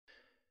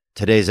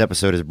Today's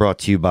episode is brought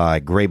to you by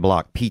Gray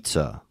Block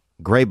Pizza.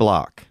 Gray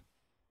Block,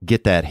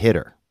 get that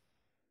hitter.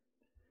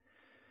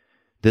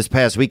 This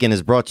past weekend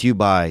is brought to you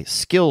by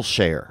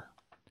Skillshare.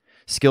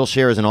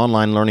 Skillshare is an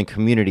online learning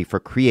community for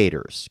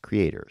creators.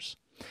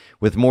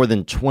 With more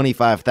than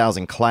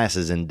 25,000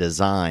 classes in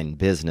design,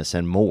 business,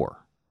 and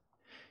more.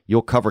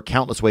 You'll cover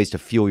countless ways to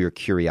fuel your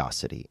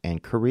curiosity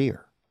and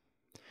career.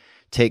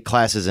 Take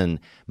classes in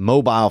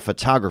mobile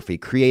photography,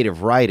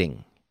 creative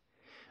writing,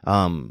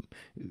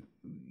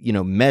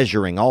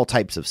 measuring, all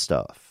types of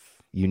stuff,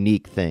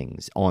 unique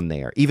things on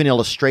there, even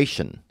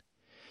illustration.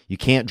 You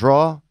can't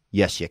draw?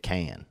 Yes, you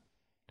can.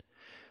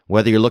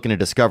 Whether you're looking to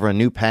discover a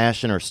new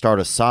passion or start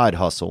a side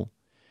hustle,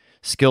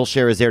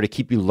 Skillshare is there to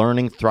keep you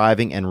learning,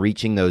 thriving, and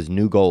reaching those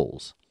new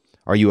goals.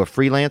 Are you a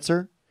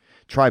freelancer?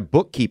 Try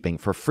bookkeeping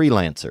for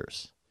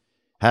freelancers.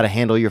 How to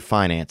handle your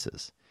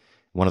finances,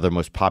 one of their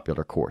most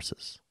popular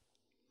courses.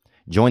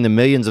 Join the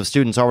millions of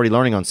students already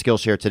learning on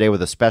Skillshare today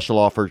with a special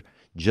offer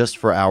just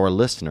for our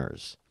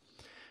listeners.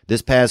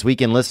 This past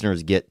weekend,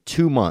 listeners get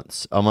 2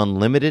 months of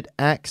unlimited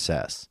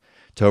access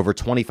to over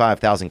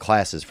 25,000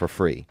 classes for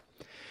free.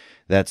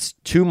 That's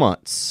 2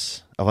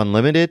 months of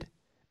unlimited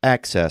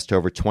access to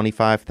over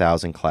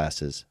 25,000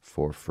 classes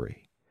for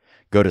free.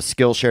 Go to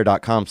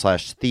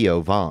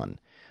Skillshare.com/Theo Von.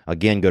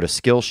 Again, go to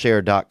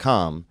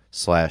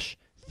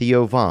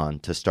Skillshare.com/Theo Von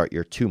to start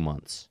your 2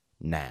 months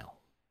now.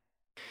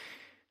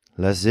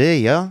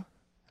 Laissez,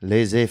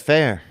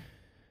 laissez-faire.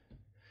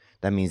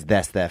 That means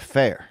that's that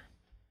fair.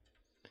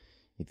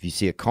 If you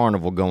see a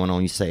carnival going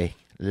on, you say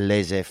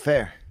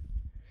laissez-faire.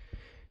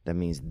 That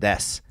means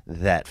that's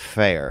that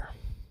fair.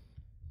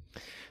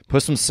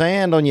 Put some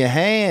sand on your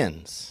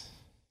hands.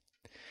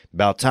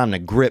 About time to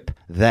grip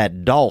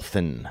that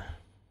dolphin.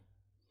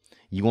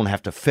 You're going to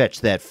have to fetch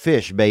that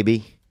fish,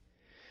 baby.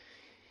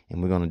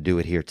 And we're going to do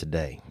it here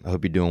today. I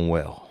hope you're doing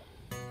well.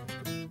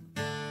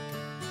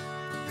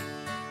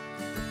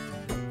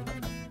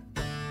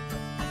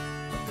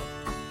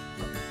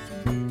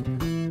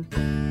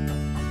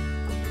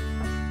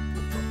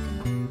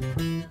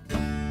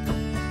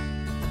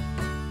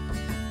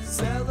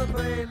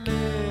 Celebrate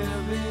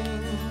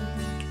living,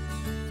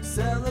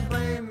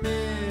 celebrate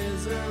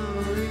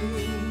misery.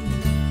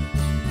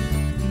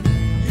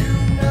 You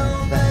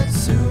know that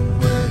soon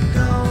we're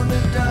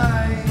gonna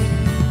die.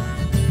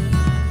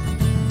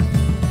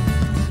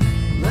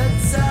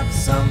 Let's have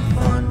some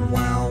fun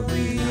while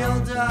we all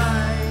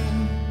die.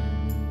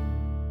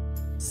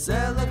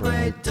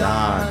 Celebrate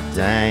dark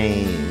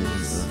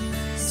days.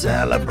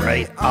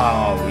 Celebrate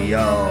all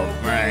your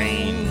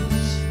brains.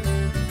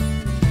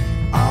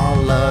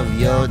 All of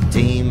your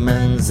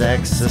demons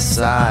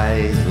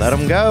exercise. Let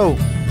them go.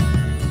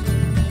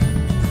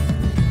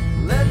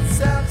 Let's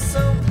have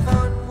some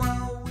fun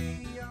while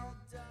we all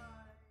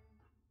die.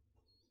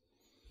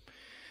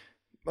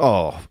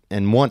 Oh,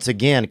 and once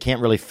again, I can't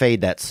really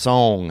fade that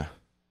song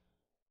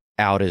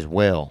out as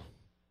well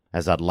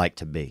as I'd like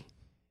to be.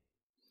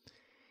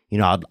 You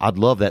know, I'd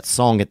love that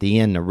song at the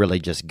end to really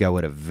just go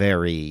at a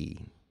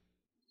very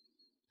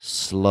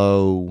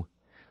slow,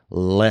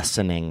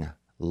 lessening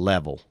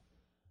level.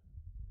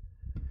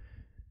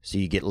 So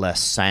you get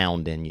less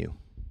sound in you.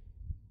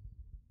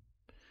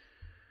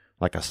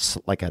 Like a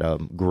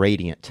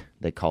gradient,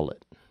 they call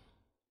it.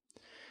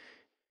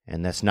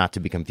 And that's not to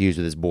be confused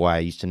with this boy I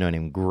used to know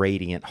named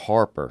Gradient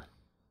Harper,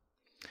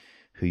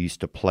 who used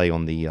to play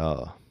on the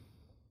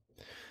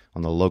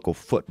local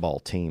football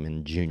team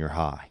in junior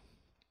high.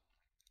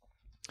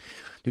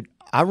 Dude,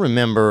 I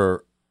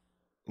remember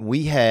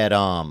we had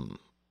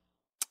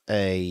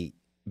a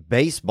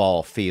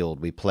baseball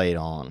field we played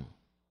on.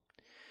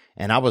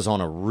 And I was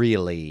on a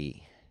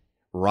really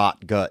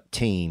rot gut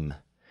team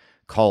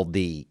called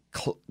the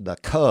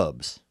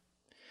Cubs.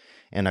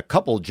 And a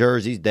couple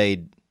jerseys,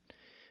 they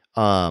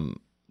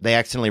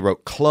accidentally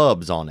wrote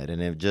clubs on it.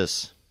 And it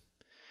just,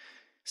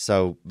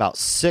 so about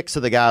 6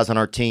 of the guys on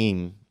our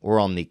team were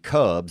on the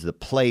Cubs, the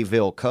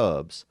Playville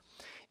Cubs.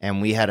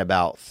 And we had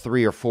about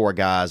 3 or 4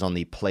 guys on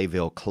the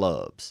Playville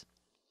Clubs.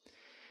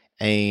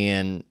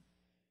 And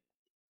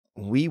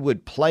we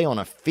would play on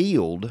a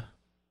field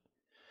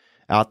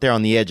out there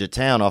on the edge of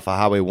town off of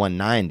Highway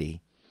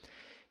 190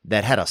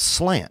 that had a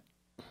slant.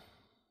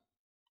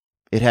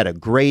 It had a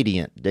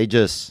gradient. I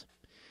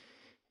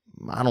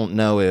don't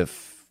know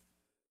if,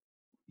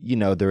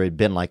 there had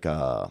been they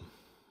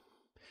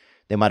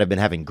might have been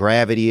having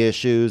gravity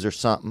issues or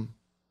something,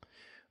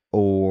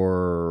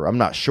 or I'm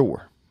not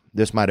sure.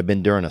 This might have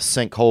been during a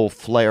sinkhole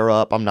flare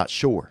up. I'm not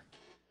sure.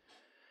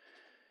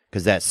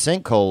 Because that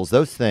sinkholes,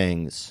 those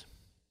things,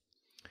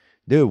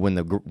 dude,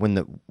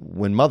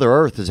 when Mother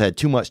Earth has had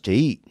too much to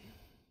eat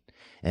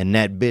and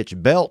that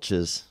bitch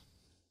belches,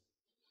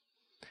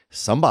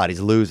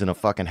 somebody's losing a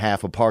fucking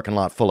half a parking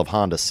lot full of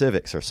Honda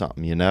Civics or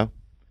something, you know?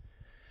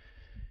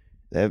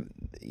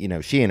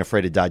 She ain't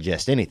afraid to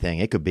digest anything.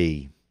 It could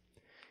be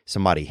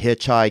somebody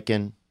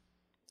hitchhiking,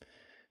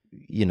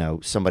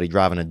 somebody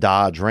driving a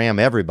Dodge Ram.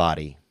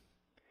 Everybody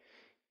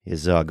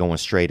is going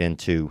straight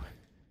into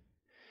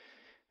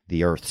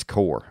the Earth's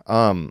core.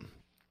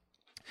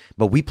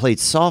 But we played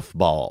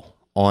softball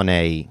on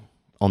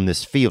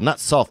this field, not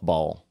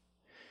softball.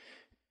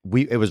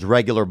 It was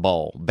regular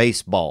ball,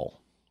 baseball.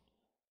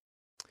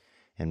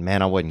 And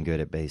man, I wasn't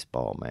good at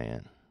baseball,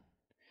 man.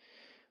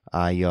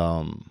 I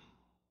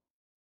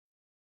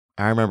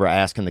remember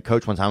asking the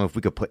coach one time if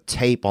we could put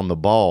tape on the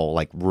ball,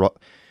 like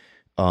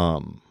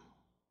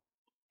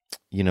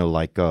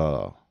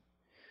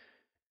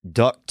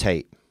duct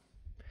tape,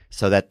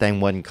 so that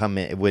thing wouldn't come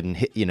in. It wouldn't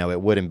hit.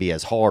 It wouldn't be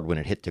as hard when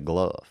it hit the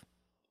glove.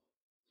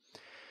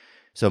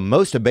 So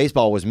most of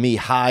baseball was me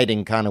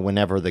hiding kind of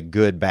whenever the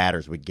good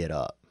batters would get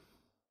up.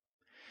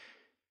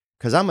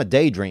 Because I'm a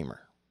daydreamer.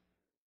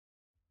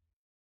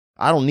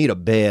 I don't need a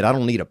bed. I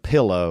don't need a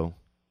pillow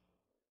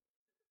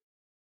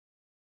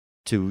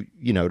to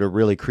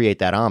really create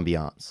that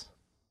ambiance.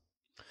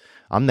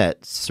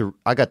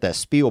 I got that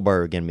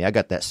Spielberg in me. I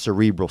got that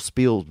cerebral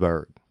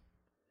Spielberg.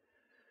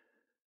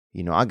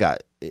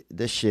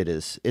 This shit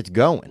it's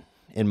going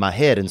in my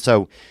head. And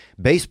so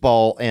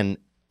baseball and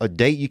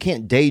you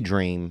can't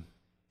daydream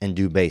and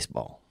do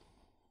baseball.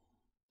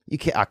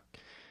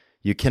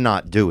 You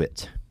cannot do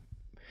it.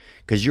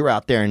 Because you're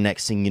out there and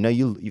next thing you know,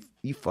 you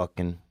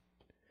fucking,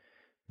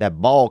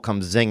 that ball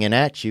comes zinging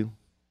at you.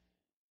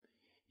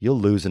 You'll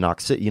lose an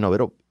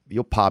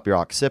you'll pop your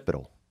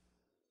occipital.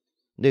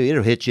 Dude,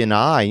 it'll hit you in the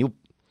eye.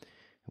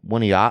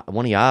 One of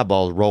your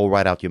eyeballs roll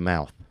right out your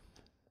mouth.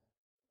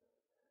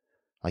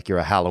 Like you're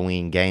a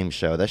Halloween game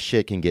show. That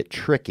shit can get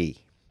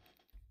tricky.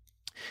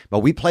 But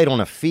we played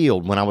on a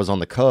field when I was on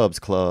the Cubs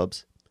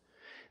clubs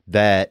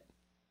that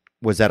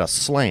was at a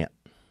slant.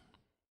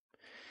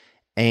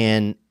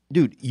 And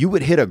dude, you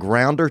would hit a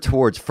grounder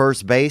towards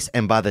first base,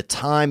 and by the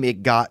time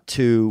it got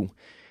to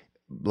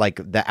like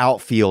the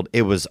outfield,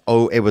 it was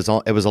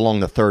along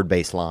the third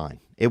base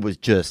line. It was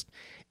just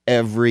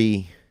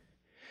every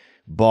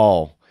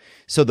ball.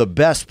 So the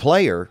best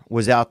player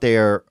was out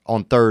there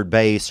on third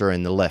base or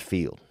in the left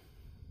field.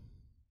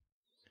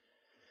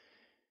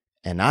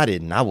 And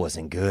I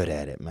wasn't good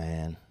at it,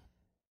 man.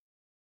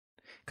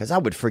 Because I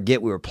would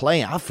forget we were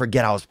playing. I'd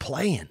forget I was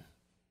playing.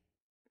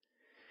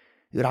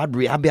 Dude,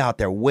 I'd be out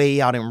there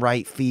way out in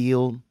right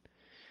field,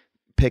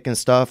 picking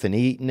stuff and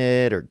eating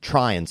it or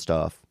trying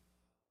stuff.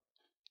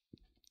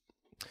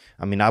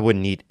 I mean, I would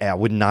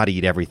not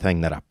eat everything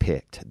that I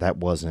picked. I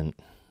wasn't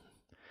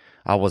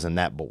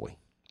that boy.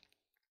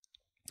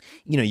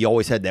 You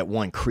always had that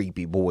one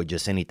creepy boy,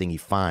 just anything he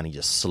find, he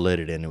just slid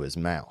it into his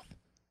mouth.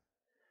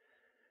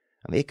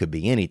 I mean, it could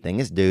be anything.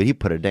 This dude, he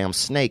put a damn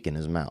snake in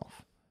his mouth.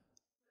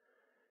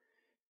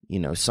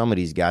 Some of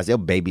these guys, they'll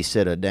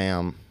babysit a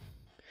damn,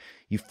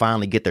 you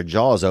finally get their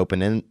jaws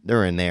open and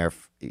they're in there,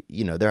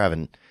 they're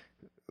having,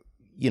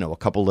 a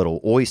couple little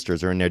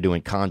oysters are in there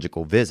doing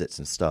conjugal visits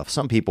and stuff.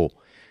 Some people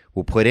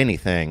will put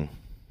anything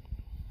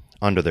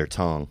under their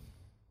tongue.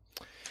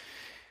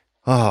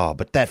 Oh,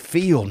 but that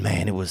field,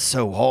 man, it was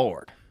so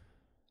hard.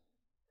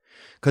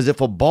 Because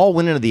if a ball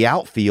went into the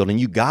outfield and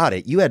you got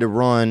it, you had to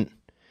run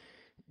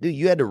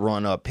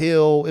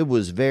uphill. It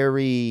was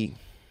it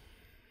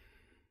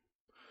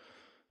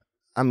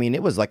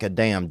was like a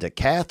damn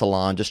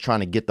decathlon just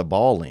trying to get the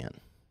ball in.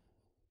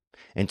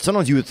 And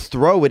sometimes you would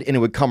throw it and it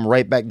would come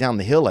right back down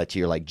the hill at you.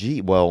 You're like, gee,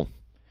 well.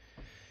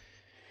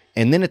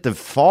 And then at the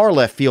far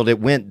left field,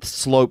 it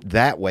sloped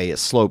that way. It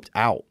sloped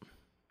out.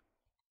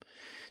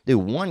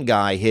 Dude, one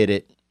guy hit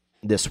it.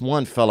 This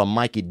one fella,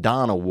 Mikey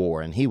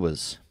Donowar, and he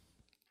was,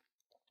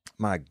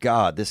 my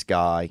God, this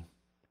guy,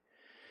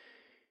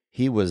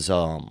 he was, he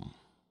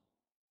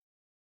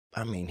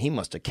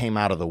must have came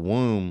out of the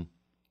womb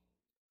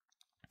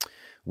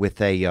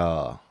with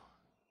a,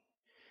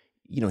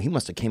 he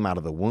must have came out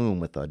of the womb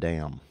with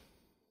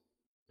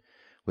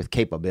with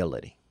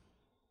capability.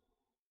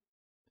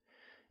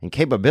 And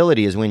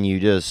capability is when you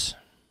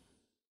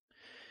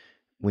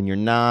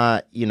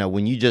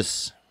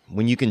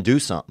can do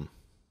something.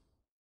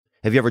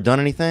 Have you ever done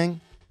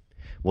anything?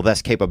 Well,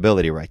 that's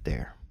capability right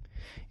there.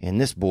 And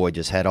this boy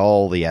just had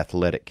all the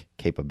athletic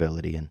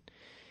capability, and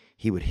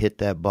he would hit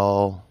that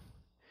ball.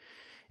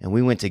 And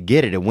we went to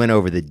get it. It went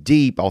over the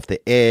deep, off the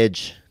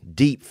edge,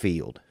 deep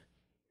field.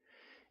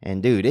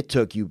 And dude, it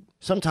took you,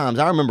 sometimes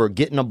I remember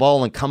getting a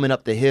ball and coming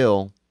up the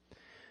hill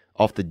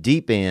off the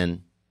deep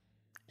end.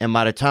 And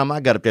by the time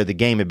I got up there, the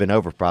game had been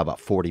over for probably about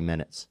 40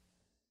 minutes.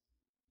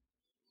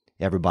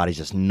 Everybody's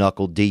just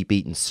knuckle deep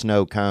eating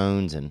snow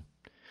cones, and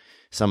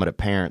some of the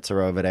parents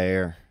are over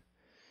there,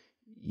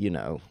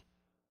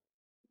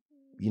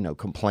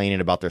 complaining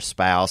about their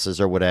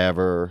spouses or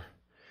whatever.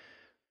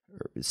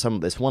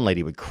 This one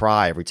lady would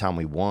cry every time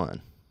we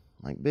won.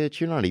 Like, bitch,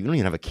 you don't even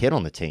have a kid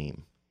on the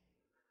team.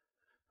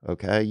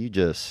 Okay, you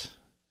just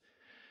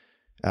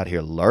out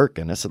here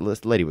lurking. This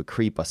lady would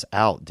creep us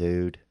out,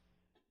 dude.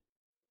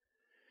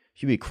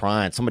 She'd be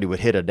crying. Somebody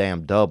would hit a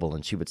damn double,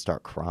 and she would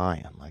start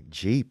crying. Like,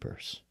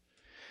 jeepers.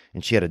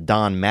 And she had a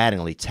Don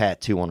Mattingly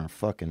tattoo on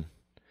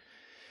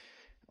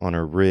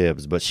her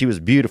ribs. But she was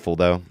beautiful,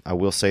 though. I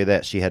will say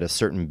that. She had a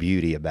certain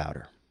beauty about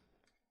her.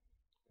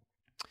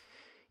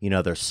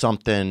 There's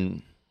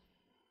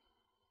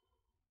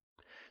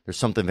There's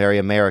something very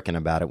American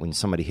about it when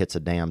somebody hits a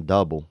damn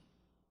double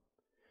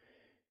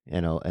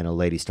and a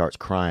lady starts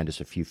crying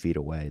just a few feet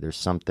away. There's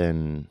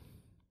something,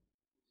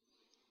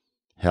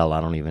 hell,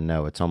 I don't even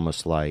know. It's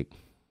almost like,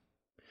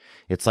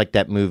 it's like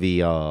that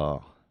movie,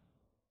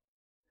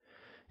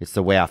 it's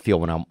the way I feel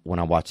when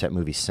I watch that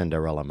movie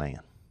Cinderella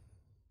Man.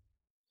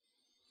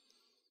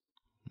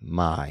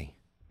 My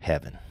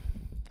heaven.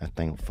 That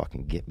thing will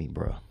fucking get me,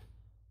 bro.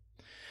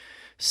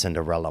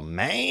 Cinderella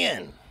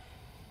Man.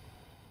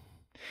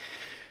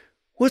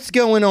 What's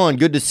going on?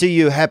 Good to see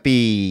you.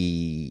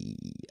 Happy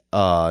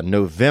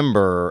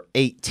November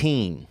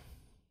 18.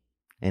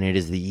 And it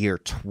is the year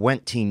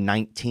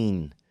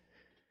 2019.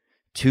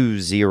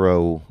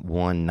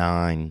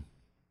 2019.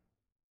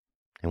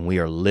 And we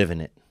are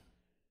living it.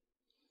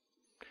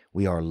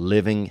 We are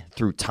living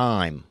through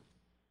time.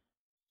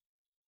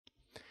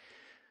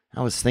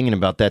 I was thinking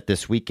about that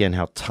this weekend,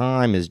 how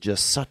time is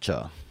just such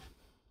a,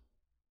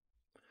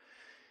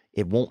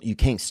 you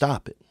can't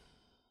stop it.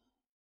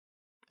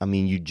 I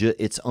mean,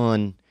 it's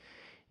kind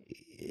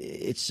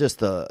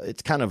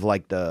of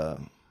like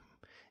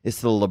it's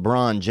the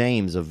LeBron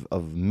James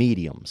of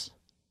mediums.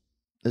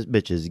 This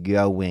bitch is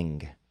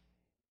going.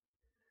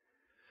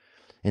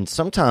 And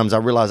sometimes I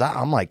realize,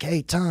 I'm like,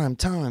 hey, time.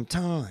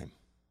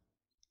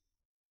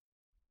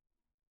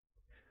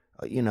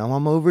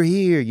 I'm over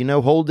here,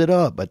 hold it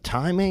up. But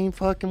time ain't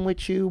fucking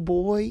with you,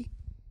 boy.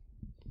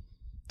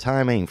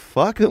 Time ain't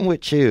fucking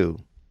with you.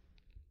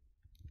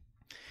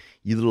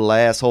 You little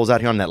assholes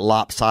out here on that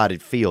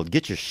lopsided field.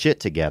 Get your shit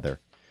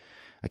together.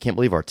 I can't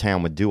believe our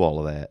town would do all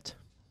of that.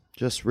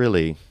 Just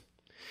really.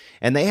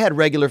 And they had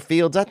regular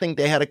fields. I think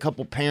they had a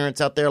couple parents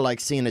out there like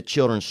seeing the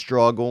children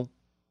struggle.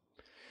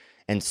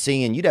 And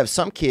you'd have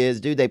some kids,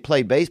 dude, they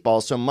play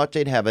baseball so much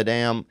they'd have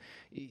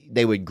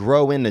they would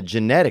grow into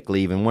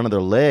genetically, even one of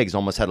their legs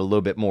almost had a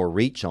little bit more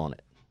reach on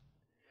it.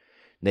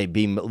 They'd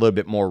be a little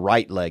bit more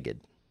right-legged.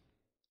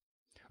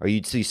 Or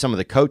you'd see some of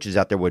the coaches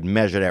out there would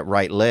measure that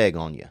right leg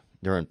on you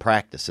during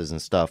practices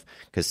and stuff,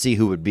 because see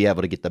who would be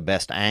able to get the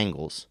best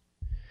angles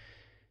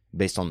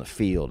based on the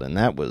field. And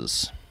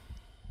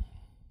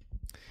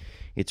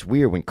it's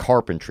weird when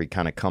carpentry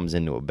kind of comes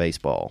into a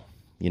baseball.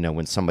 When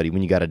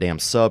you got a damn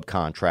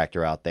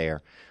subcontractor out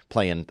there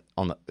playing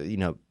on the,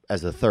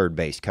 as the third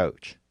base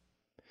coach.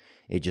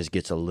 It just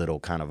gets a little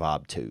kind of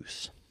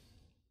obtuse.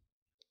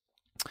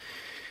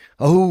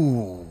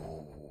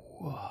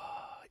 Oh,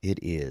 it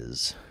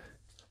is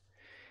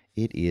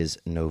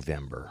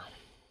November.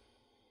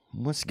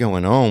 What's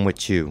going on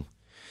with you?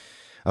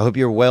 I hope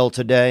you're well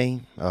today.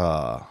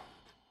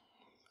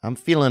 I'm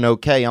feeling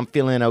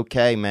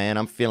okay. Man.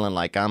 I'm feeling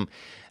like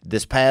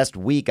this past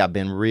week I've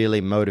been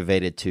really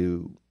motivated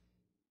to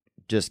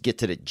just get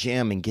to the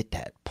gym and get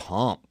that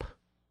pump.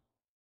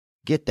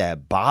 Get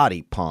that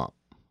body pump.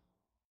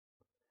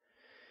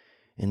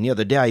 And the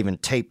other day I even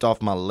taped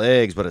off my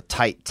legs with a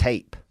tight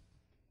tape.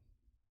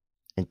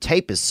 And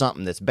tape is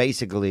something that's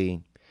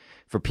basically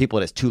for people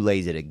that's too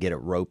lazy to get a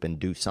rope and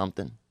do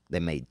something. They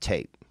made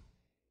tape.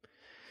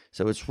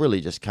 So it's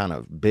really just kind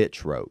of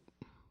bitch rope.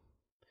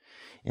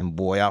 And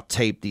boy, I'll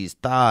tape these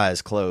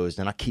thighs closed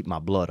and I keep my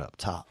blood up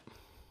top.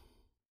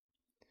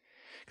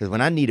 Because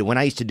when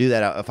I used to do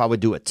that, if I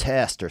would do a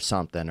test or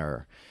something,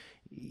 or,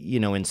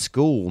 in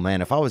school,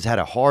 man, if I had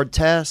a hard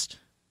test,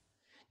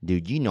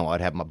 dude,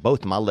 I'd have both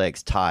of my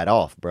legs tied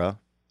off, bro.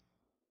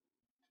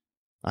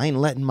 I ain't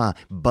letting my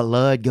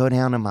blood go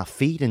down to my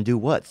feet and do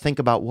what? Think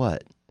about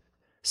what?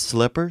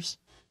 Slippers?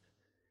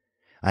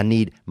 I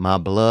need my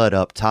blood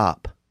up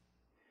top.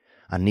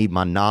 I need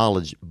my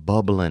knowledge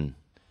bubbling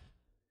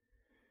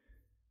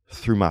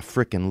through my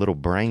freaking little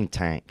brain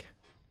tank.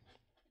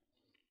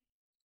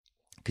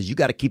 Because you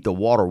got to keep the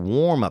water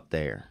warm up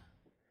there.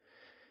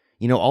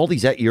 All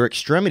these at your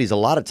extremities, a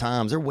lot of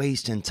times they're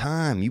wasting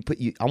time.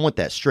 I want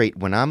that straight.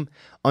 When I'm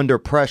under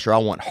pressure, I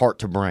want heart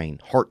to brain.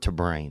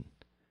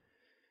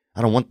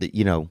 I don't want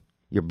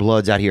your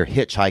blood's out here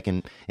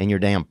hitchhiking and your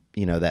damn,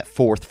 that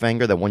fourth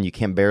finger, the one you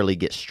can barely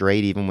get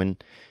straight, even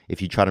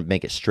if you try to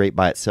make it straight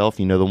by itself,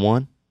 the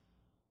one?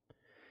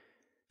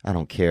 I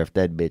don't care if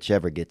that bitch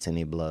ever gets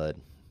any blood,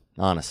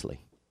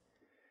 honestly.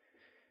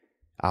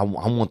 I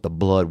want the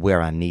blood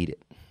where I need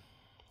it.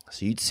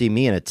 So you'd see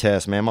me in a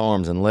test, man, my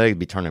arms and legs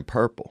be turning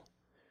purple.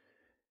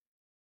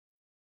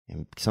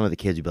 And some of the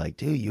kids would be like,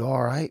 dude, you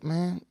all right,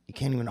 man? You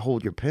can't even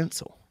hold your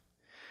pencil.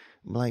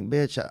 I'm like,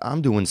 bitch,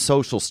 I'm doing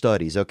social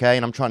studies, okay?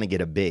 And I'm trying to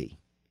get a B.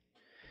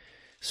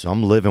 So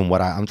I'm living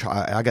what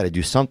I got to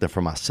do something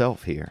for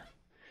myself here.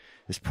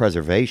 This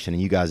preservation,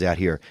 and you guys out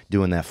here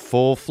doing that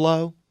full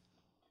flow.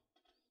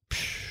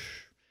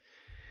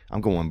 I'm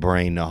going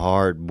brain to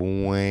heart,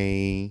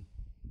 boy.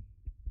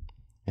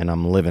 And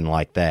I'm living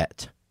like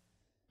that.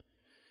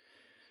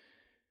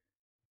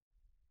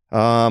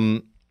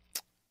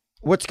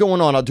 What's going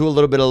on? I'll do a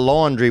little bit of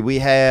laundry. We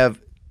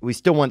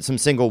still want some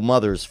single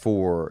mothers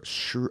for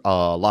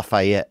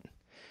Lafayette,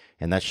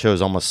 and that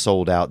show's almost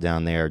sold out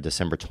down there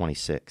December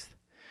 26th.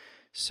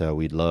 So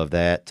we'd love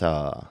that.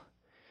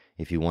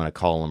 If you want to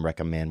call them,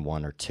 recommend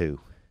one or two.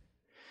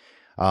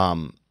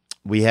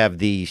 we have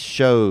the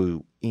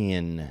show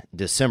in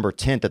December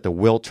 10th at the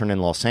Wiltern in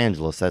Los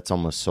Angeles. That's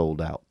almost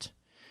sold out.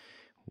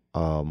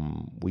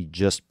 We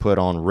just put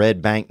on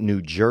Red Bank,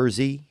 New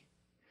Jersey,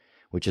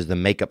 which is the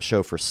makeup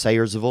show for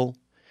Sayersville.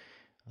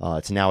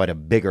 It's now at a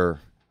bigger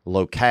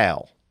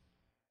locale.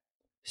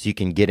 So you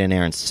can get in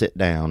there and sit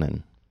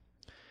down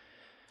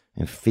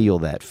and feel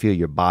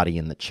your body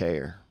in the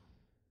chair.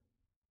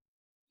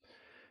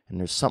 And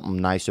there's something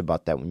nice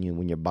about that when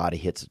your body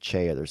hits a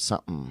chair. There's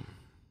something.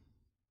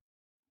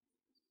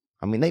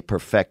 I mean, they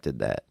perfected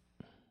that.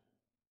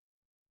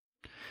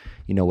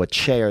 A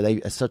chair,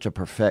 it's such a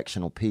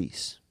perfectional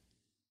piece.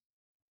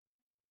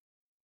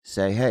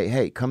 Say,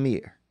 hey, come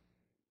here.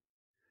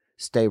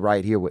 Stay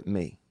right here with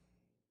me.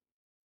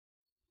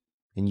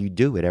 And you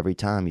do it every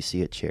time you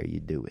see a chair, you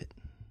do it.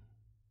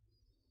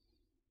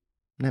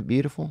 Isn't that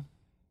beautiful?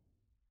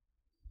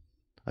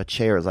 A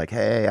chair is like,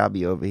 hey, I'll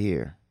be over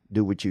here.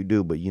 Do what you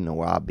do, but you know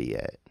where I'll be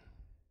at.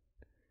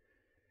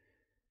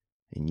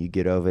 And you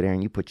get over there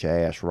and you put your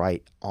ass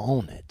right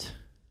on it.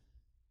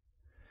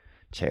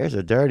 Chairs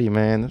are dirty,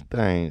 man. Those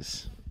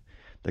things,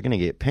 they're going to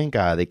get pink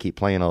eye. They keep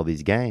playing all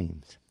these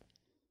games.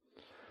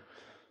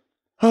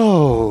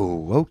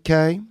 Oh,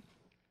 okay.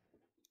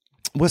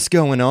 What's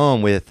going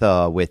on with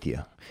you?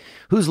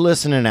 Who's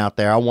listening out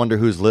there? I wonder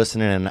who's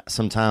listening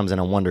sometimes, and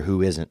I wonder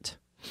who isn't.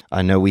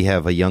 I know we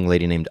have a young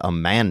lady named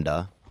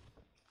Amanda,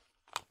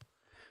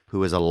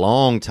 who is a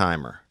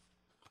long-timer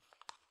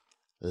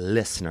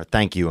listener.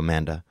 Thank you,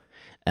 Amanda.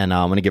 And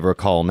I'm going to give her a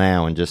call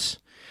now and just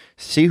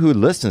see who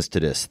listens to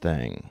this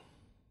thing.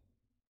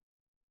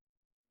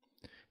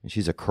 And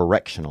she's a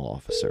correctional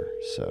officer,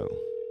 so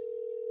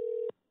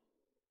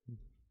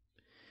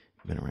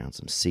been around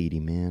some seedy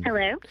men.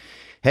 Hello.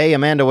 Hey,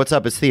 Amanda, what's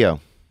up? It's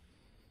Theo.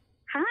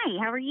 Hi,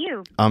 how are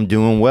you? I'm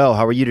doing well.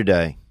 How are you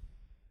today?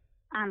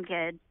 I'm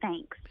good,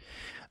 thanks.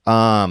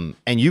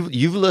 And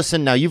you've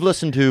listened. Now you've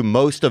listened to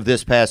most of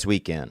this past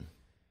weekend.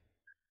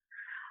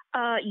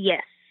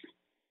 Yes.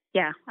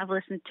 Yeah, I've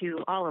listened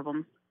to all of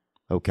them.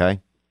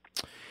 Okay.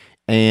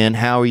 And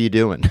how are you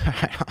doing?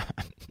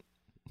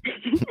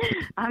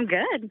 I'm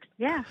good.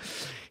 Yeah.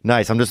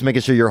 Nice. I'm just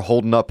making sure you're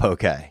holding up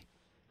okay.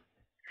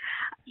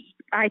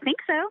 I think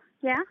so.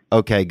 Yeah.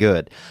 Okay,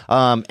 good.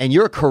 And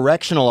you're a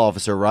correctional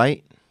officer,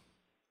 right?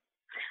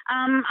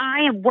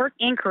 I work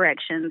in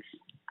corrections.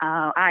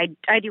 I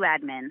do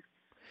admin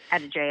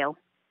at a jail.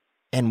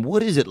 And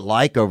what is it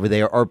like over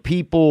there?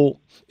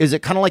 Is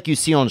it kind of like you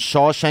see on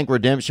Shawshank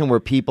Redemption where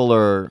people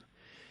are,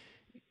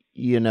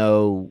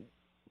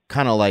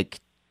 kind of like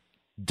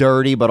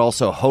dirty but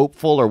also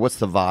hopeful, or what's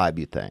the vibe,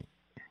 you think?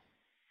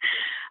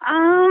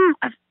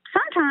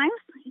 Sometimes,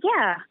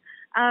 yeah.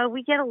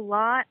 We get a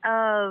lot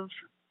of,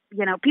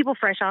 people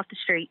fresh off the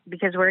street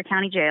because we're a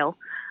county jail.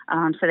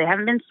 So they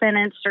haven't been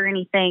sentenced or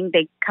anything.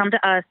 They come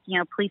to us,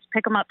 police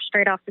pick them up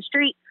straight off the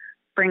street,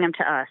 bring them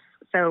to us.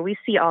 So we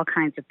see all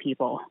kinds of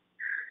people,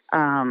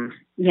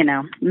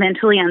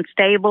 mentally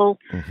unstable,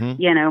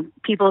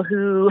 people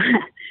who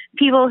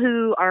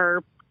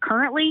are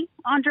currently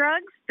on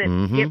drugs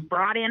that get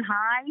brought in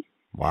high.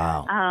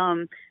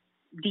 Wow.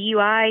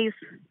 DUIs,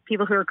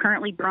 people who are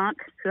currently drunk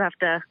who have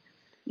to,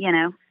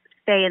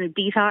 stay in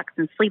detox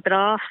and sleep it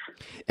off.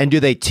 And do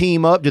they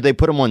team up? Do they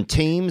put them on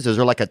teams? Is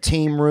there like a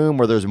team room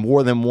where there's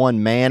more than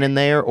one man in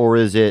there, or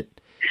is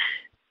it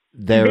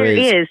there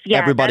is? Yeah,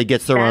 everybody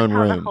gets their own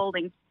room.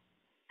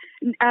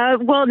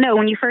 Well, no.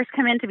 When you first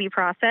come in to be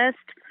processed,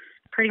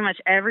 pretty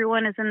much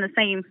everyone is in the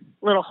same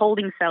little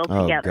holding cell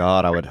together.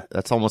 Oh God,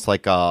 that's almost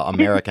like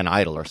American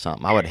Idol or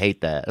something. I would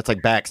hate that. It's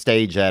like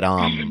backstage at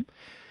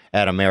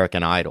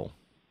American Idol.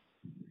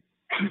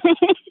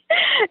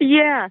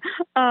 Yeah.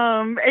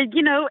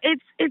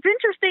 It's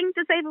interesting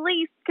to say the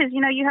least because,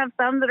 you have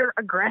some that are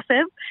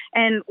aggressive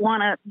and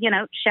want to,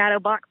 shadow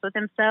box with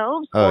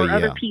themselves or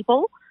other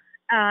people.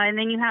 And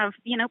then you have,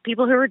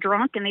 people who are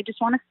drunk and they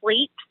just want to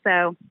sleep.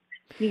 So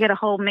you get a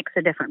whole mix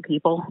of different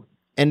people.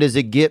 And does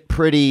it get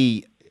kind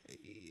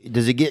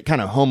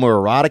of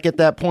homoerotic at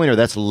that point, or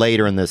that's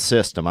later in the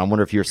system? I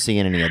wonder if you're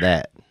seeing any of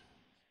that.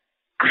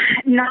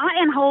 Not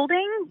in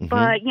holding,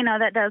 but,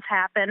 that does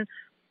happen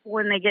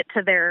when they get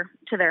to their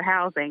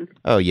housing.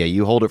 Oh yeah,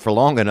 you hold it for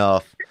long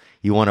enough,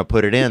 you want to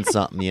put it in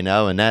something,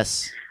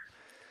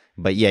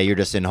 but yeah, you're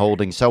just in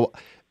holding. So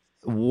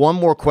one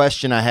more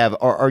question I have,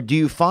 do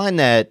you find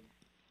that,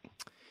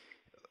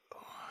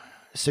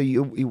 so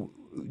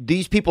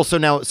these people,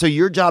 so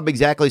your job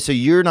exactly, so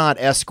you're not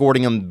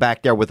escorting them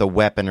back there with a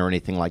weapon or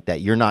anything like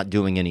that. You're not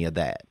doing any of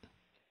that.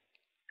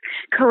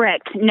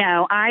 Correct.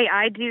 No,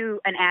 I do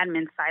an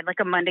admin side, like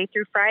a Monday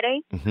through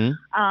Friday. So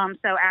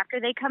after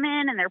they come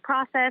in and they're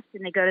processed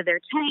and they go to their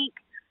tank,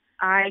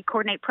 I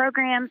coordinate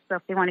programs. So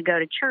if they want to go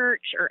to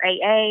church or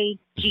AA,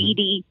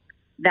 GED,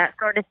 that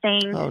sort of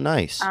thing. Oh,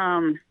 nice.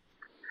 I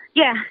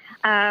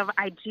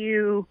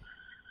do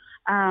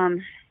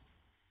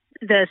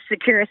the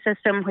Secura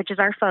system, which is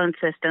our phone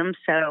system.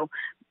 So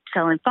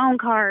selling phone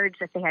cards,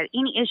 if they have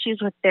any issues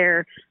with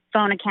their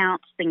phone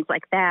accounts, things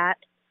like that.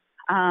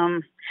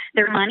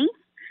 Their money.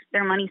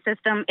 their money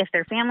system. If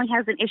their family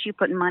has an issue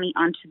putting money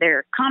onto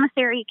their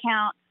commissary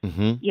account,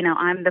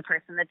 I'm the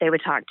person that they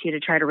would talk to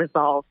try to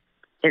resolve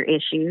their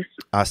issues.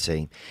 I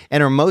see.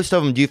 And are most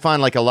of them, do you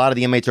find like a lot of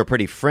the inmates are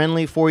pretty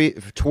friendly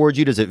towards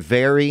you? Does it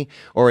vary?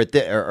 Or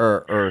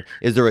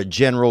is there a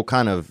general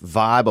kind of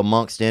vibe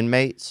amongst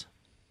inmates?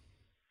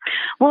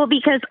 Well,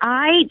 because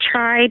I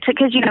try to,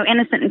 because,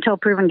 innocent until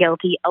proven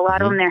guilty, a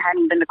lot of them there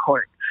hadn't been to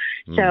court.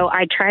 So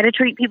I try to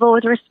treat people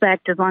with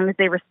respect as long as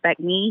they respect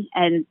me.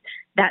 And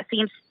that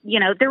seems,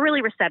 they're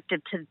really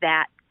receptive to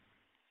that.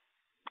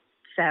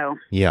 So.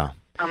 Yeah.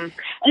 But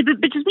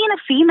just being a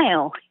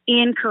female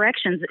in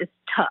corrections is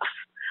tough.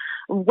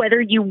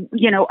 Whether you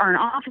are an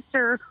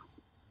officer,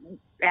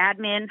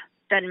 admin,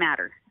 doesn't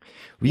matter.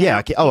 Yeah.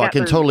 I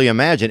can totally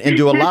imagine. And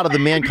do a lot of the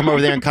men come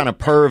over there and kind of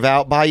perv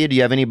out by you? Do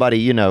you have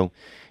anybody,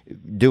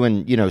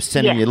 doing,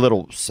 sending you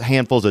little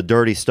handfuls of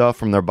dirty stuff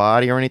from their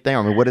body or anything?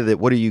 I mean, what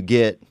do you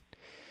get?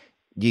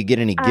 Do you get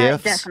any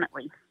gifts?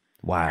 Definitely.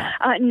 Wow.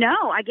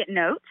 No, I get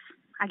notes.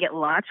 I get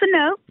lots of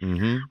notes.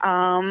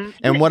 Mm-hmm.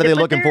 And what are they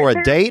looking for?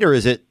 A date, or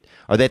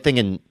are they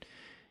thinking?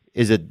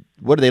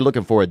 What are they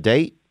looking for? A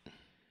date?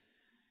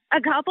 A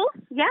couple,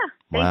 yeah.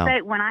 They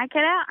say, when I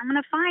get out, I'm going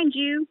to find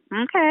you.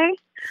 Okay.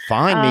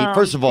 Find me.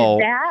 First of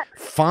all,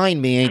 find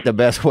me ain't the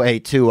best way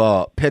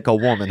to pick a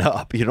woman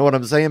up. You know what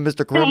I'm saying,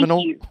 Mr.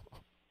 Criminal? Thank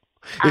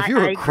you. If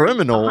you're a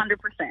criminal,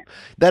 100%.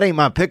 That ain't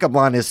my pickup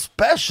line,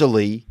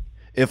 especially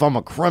if I'm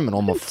a criminal.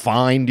 I'm going to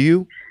find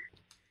you.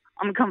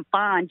 I'm going to come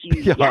find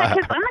you. Yeah,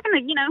 because I'm not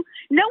going to,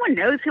 no one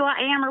knows who I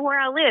am or where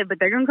I live, but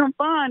they're going to come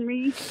find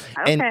me.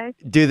 Okay. And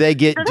do they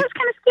get... So that's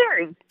kind of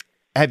scary.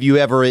 Have you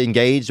ever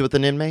engaged with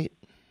an inmate?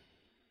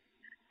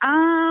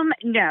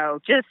 No,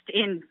 just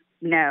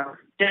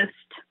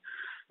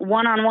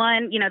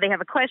one-on-one. They have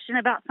a question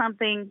about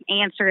something,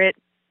 answer it.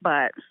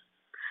 But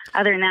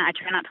other than that, I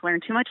try not to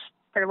learn too much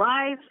of their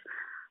lives,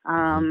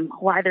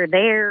 why they're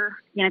there,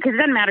 because it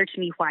doesn't matter to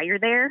me why you're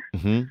there.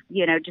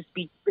 Just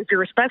if you're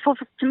respectful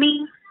to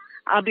me,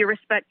 I'll be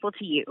respectful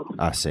to you.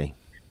 I see.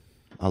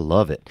 I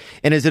love it.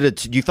 And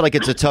do you feel like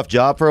it's a tough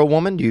job for a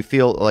woman? Do you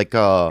feel like,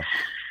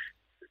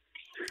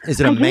 is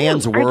it a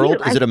man's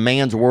world? Is it a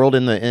man's world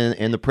in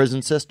the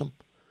prison system?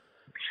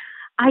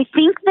 I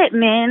think that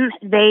men,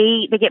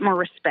 they get more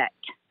respect.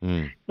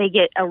 They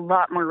get a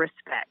lot more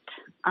respect.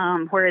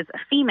 Whereas a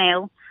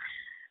female,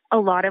 a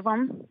lot of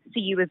them see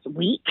you as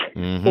weak,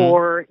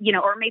 or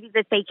maybe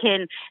that they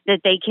can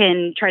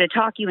try to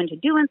talk you into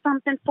doing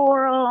something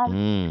for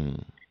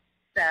them.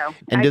 So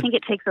I think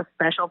it takes a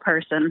special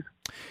person.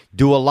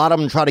 Do a lot of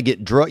them try to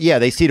get drugs? Yeah,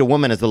 they see the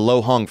woman as the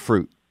low hung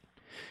fruit.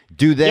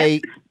 Do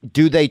they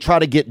try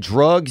to get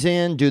drugs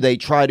in? Do they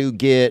try to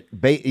get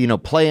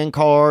playing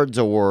cards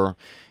or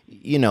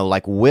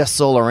like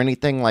whistle or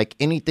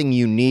anything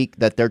unique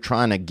that they're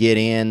trying to get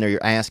in?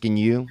 They're asking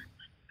you.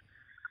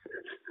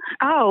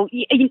 Oh,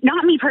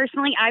 not me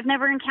personally. I've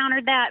never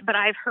encountered that, but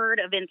I've heard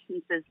of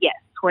instances, yes,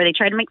 where they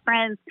try to make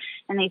friends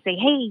and they say,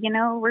 hey,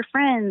 we're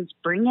friends.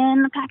 Bring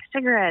in a pack of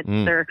cigarettes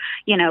or,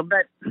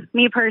 but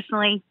me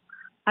personally,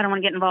 I don't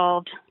want to get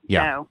involved.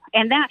 Yeah. So,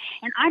 and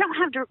I don't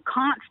have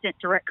constant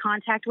direct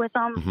contact with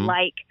them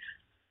like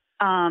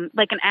an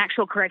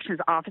actual corrections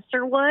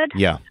officer would.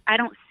 Yeah. I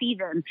don't see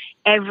them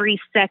every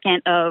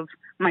second of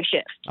my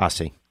shift. I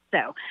see.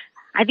 So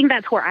I think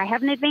that's where I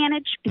have an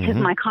advantage because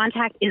my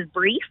contact is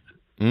brief.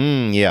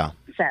 Yeah.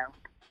 So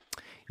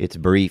it's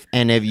brief.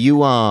 And have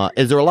you,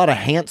 is there a lot of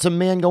handsome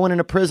men going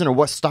into prison, or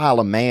what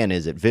style of man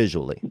is it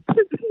visually?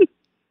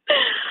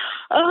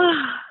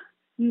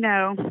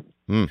 No.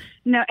 No.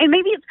 And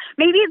maybe it's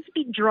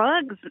the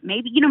drugs.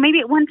 Maybe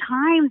at one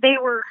time they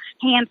were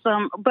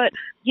handsome, but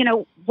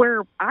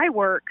where I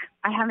work,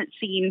 I haven't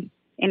seen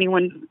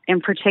anyone in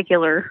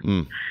particular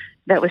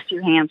that was too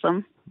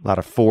handsome. A lot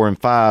of 4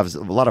 and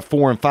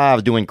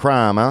 5s doing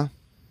crime, huh?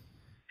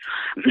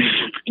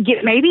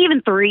 Yeah, maybe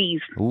even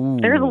 3s. Ooh.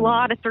 There's a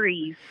lot of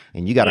 3s.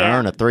 And you got to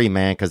earn a 3,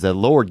 man, because the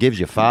Lord gives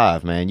you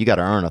 5, man. You got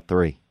to earn a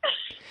 3.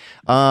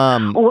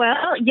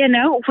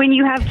 Well, when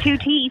you have 2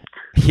 teeth,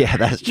 yeah,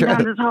 that's true.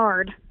 Sometimes it's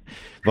hard.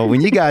 But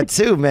when you got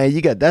 2, man,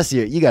 you got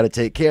to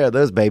take care of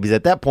those babies.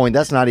 At that point,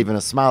 that's not even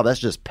a smile. That's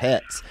just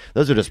pets.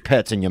 Those are just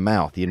pets in your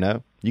mouth. You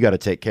got to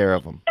take care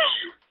of them.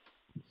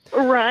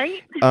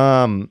 Right.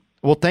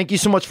 Well, thank you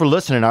so much for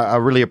listening. I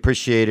really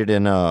appreciate it,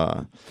 and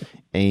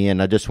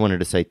I just wanted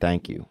to say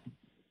thank you.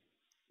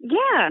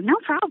 Yeah, no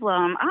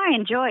problem. I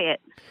enjoy it.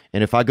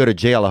 And if I go to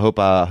jail, I hope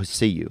I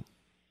see you.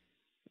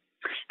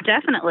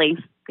 Definitely.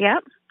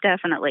 Yep,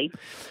 definitely.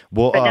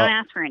 Well, but don't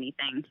ask for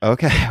anything.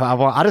 Okay.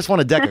 I just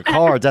want a deck of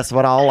cards. That's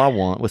all I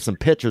want, with some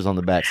pictures on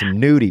the back, some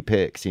nudie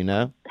pics,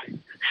 Well,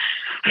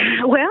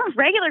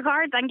 regular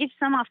cards, I can get you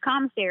some off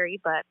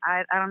commissary, but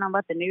I don't know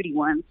about the nudie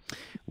ones.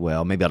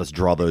 Well, maybe I'll just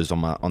draw those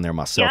on there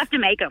myself. You'll have to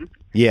make them.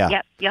 Yeah.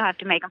 Yep, you'll have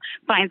to make them.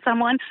 Find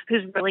someone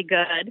who's really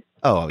good.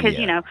 Oh, because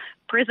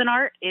prison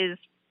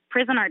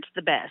art's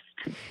the best.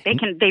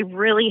 They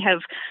really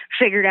have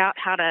figured out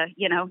how to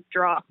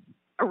draw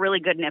a really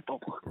good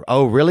nipple.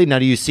 Oh, really? Now,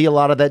 do you see a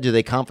lot of that? Do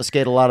they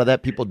confiscate a lot of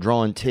that? People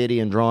drawing titty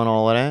and drawing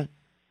all of that?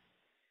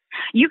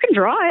 You can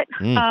draw it.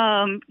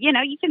 Mm.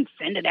 You can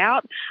send it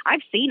out.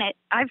 I've seen it,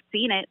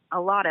 a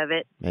lot of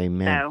it.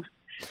 Amen. So,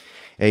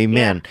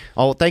 Amen. Yeah.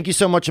 Oh, thank you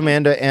so much,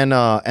 Amanda, and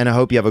I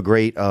hope you have a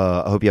great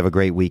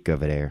week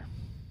over there.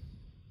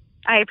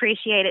 I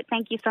appreciate it.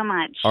 Thank you so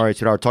much. All right,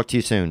 sweetheart. Talk to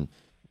you soon.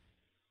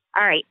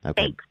 All right.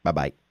 Okay. Thanks.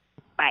 Bye-bye.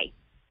 Bye.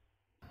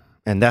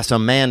 And that's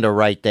Amanda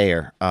right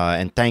there.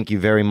 And thank you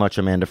very much,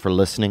 Amanda, for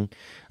listening.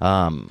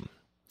 And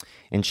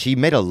she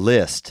made a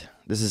list.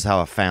 This is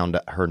how I found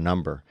her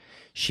number.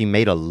 She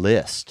made a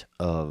list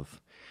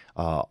of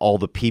all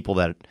the people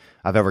that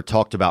I've ever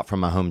talked about from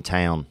my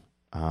hometown,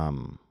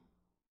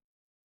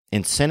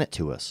 and sent it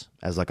to us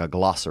as like a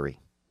glossary.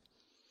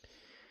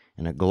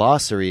 And a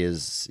glossary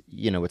is,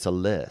 it's a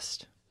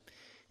list.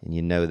 And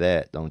you know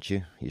that, don't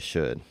you? You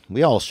should.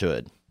 We all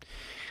should.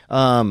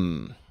 I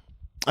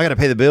got to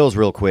pay the bills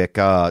real quick.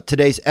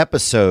 Today's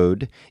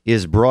episode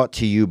is brought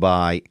to you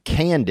by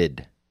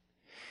Candid.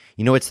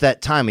 It's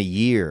that time of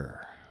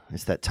year.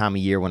 It's that time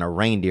of year when a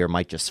reindeer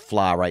might just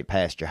fly right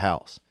past your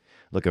house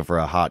looking for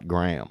a hot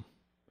gram.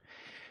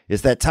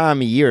 It's that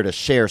time of year to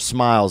share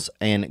smiles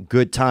and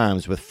good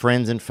times with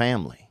friends and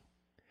family.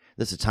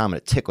 This is a time to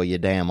tickle your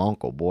damn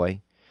uncle,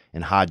 boy,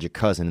 and hide your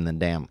cousin in the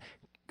damn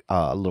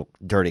little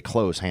dirty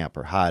clothes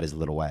hamper. Hide his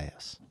little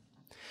ass.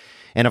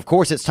 And, of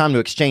course, it's time to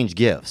exchange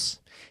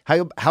gifts.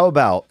 How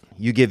about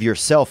you give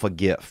yourself a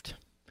gift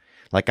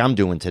like I'm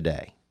doing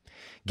today?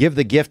 Give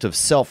the gift of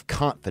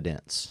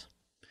self-confidence.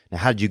 Now,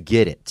 how did you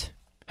get it?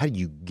 How did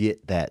you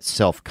get that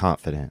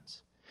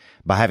self-confidence?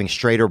 By having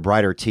straighter,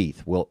 brighter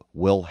teeth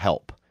will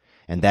help.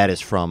 And that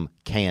is from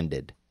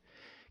Candid.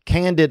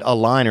 Candid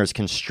aligners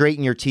can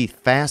straighten your teeth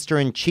faster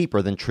and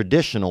cheaper than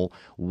traditional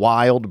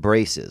wild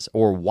braces,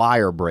 or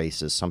wire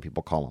braces, some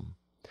people call them.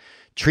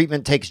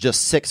 Treatment takes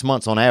just 6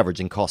 months on average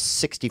and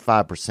costs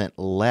 65%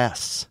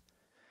 less.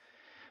 I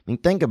mean,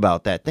 think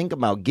about that. Think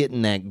about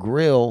getting that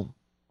grill.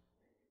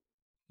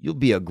 You'll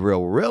be a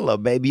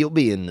grillrilla, baby. You'll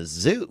be in the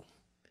zoo.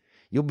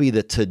 You'll be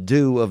the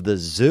to-do of the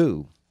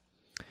zoo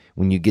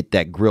when you get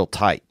that grill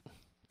tight.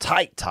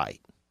 Tight. I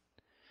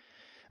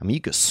mean,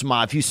 you could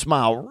smile. If you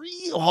smile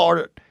real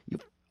hard,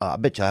 I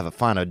bet you'll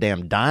find a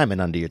damn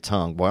diamond under your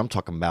tongue. Boy, I'm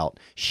talking about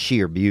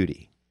sheer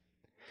beauty.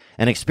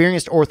 An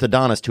experienced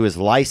orthodontist who is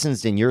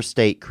licensed in your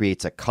state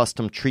creates a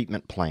custom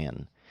treatment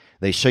plan.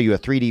 They show you a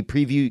 3D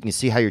preview. You can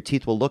see how your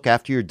teeth will look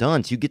after you're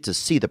done, so you get to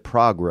see the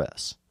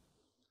progress.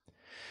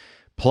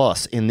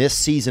 Plus, in this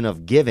season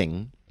of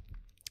giving,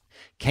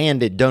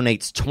 Candid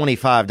donates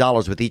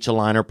 $25 with each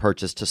aligner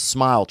purchase to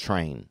Smile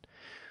Train,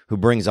 who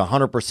brings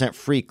 100%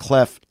 free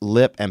cleft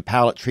lip and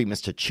palate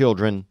treatments to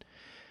children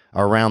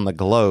around the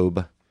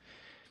globe,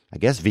 I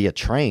guess via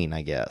train,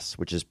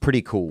 which is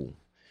pretty cool.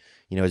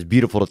 It's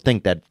beautiful to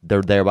think that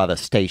they're there by the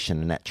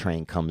station and that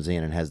train comes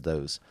in and has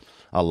those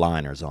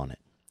aligners on it.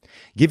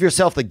 Give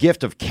yourself the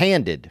gift of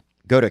Candid.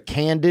 Go to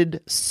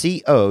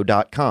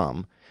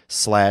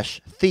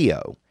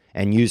candidco.com/Theo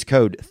and use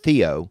code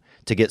Theo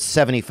to get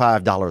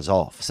 $75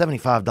 off.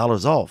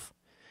 $75 off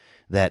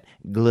that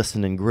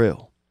glistening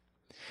grill.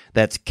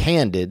 That's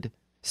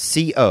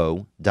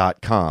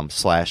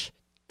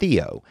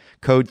candidco.com/Theo.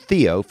 Code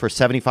Theo for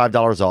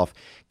 $75 off.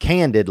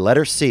 Candid,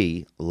 letter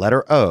C,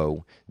 letter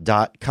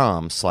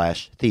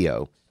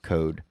O.com/Theo.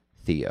 Code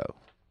Theo.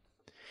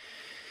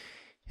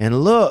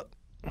 And look,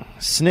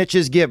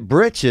 snitches get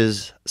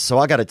britches, so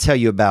I got to tell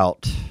you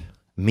about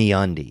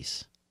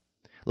MeUndies.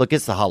 Look,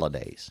 it's the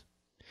holidays.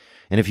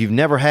 And if you've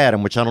never had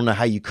them, which I don't know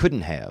how you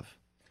couldn't have,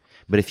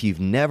 but if you've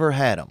never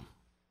had them,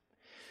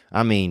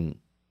 I mean,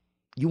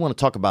 you want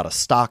to talk about a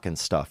stocking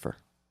stuffer.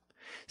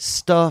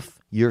 Stuff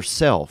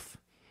yourself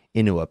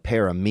into a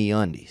pair of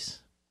MeUndies,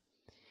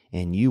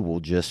 and you will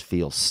just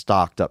feel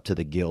stocked up to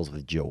the gills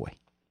with joy.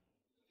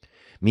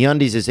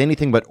 MeUndies is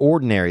anything but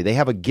ordinary. They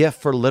have a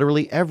gift for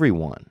literally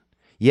everyone.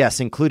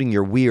 Yes, including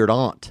your weird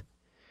aunt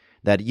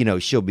that,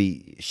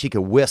 she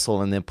could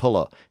whistle and then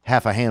pull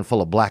half a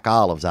handful of black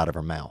olives out of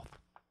her mouth.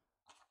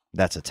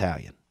 That's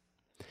Italian.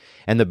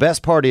 And the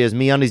best part is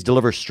MeUndies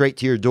delivers straight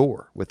to your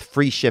door with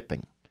free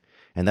shipping.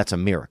 And that's a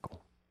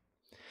miracle.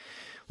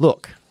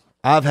 Look,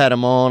 I've had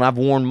them on. I've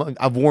worn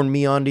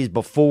MeUndies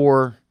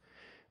before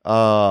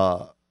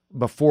a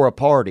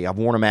party. I've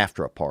worn them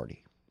after a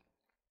party.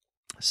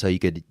 So you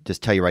could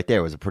just tell you right there,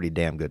 it was a pretty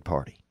damn good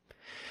party.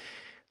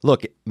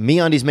 Look,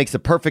 MeUndies makes the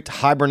perfect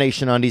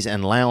hibernation undies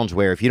and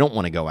loungewear if you don't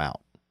want to go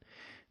out.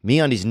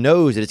 MeUndies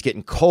knows that it's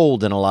getting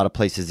cold in a lot of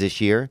places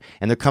this year,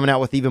 and they're coming out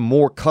with even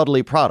more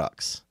cuddly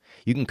products.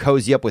 You can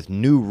cozy up with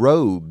new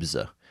robes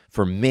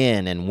for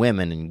men and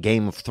women and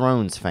Game of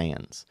Thrones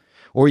fans.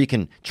 Or you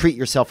can treat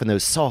yourself in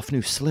those soft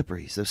new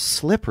slippers,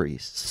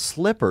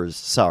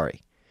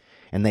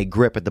 and they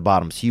grip at the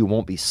bottom so you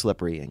won't be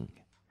slipperying.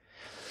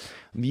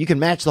 You can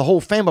match the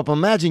whole family, but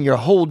imagine your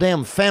whole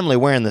damn family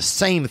wearing the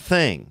same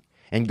thing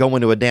and go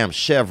into a damn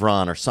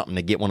Chevron or something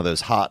to get one of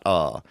those hot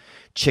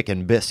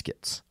chicken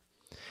biscuits.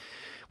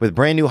 With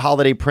brand new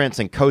holiday prints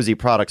and cozy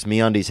products,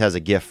 MeUndies has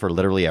a gift for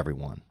literally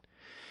everyone.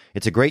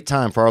 It's a great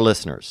time for our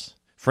listeners.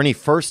 For any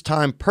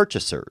first-time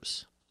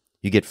purchasers,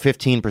 you get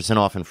 15%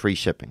 off and free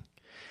shipping.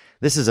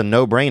 This is a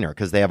no-brainer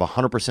because they have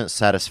 100%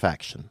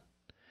 satisfaction.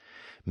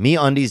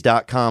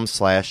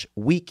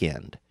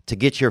 MeUndies.com/weekend to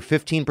get your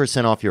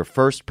 15% off your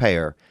first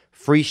pair,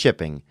 free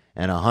shipping,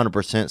 and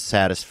 100%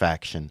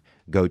 satisfaction.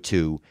 Go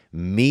to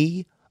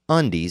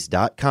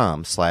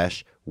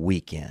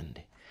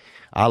MeUndies.com/weekend.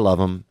 I love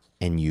them,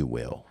 and you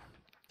will.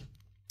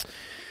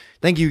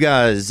 Thank you,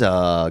 guys.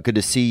 Good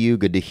to see you.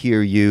 Good to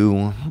hear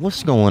you.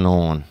 What's going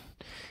on?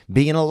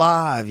 Being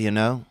alive, you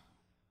know.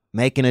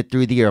 Making it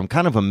through the year. I'm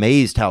kind of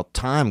amazed how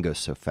time goes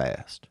so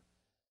fast.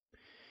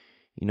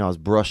 You know, I was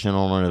brushing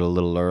on it a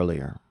little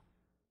earlier.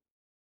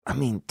 I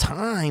mean,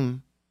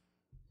 time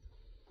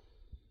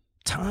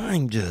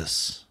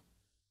just,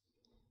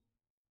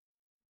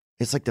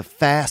 it's like the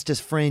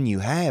fastest friend you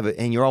have,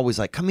 and you're always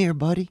like, come here,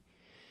 buddy.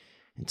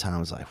 And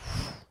time's like,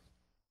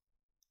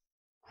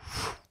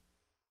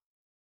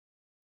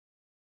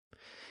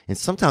 and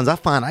sometimes I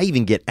find I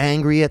even get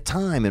angry at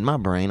time in my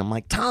brain. I'm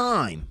like,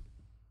 time,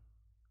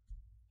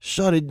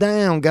 shut it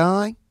down,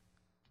 guy.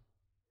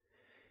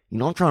 You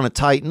know, I'm trying to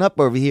tighten up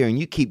over here, and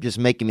you keep just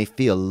making me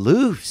feel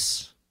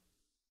loose.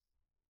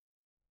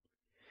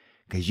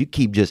 Because you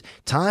keep just,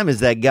 time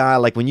is that guy,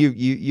 like when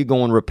you're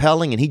going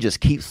rappelling, and he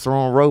just keeps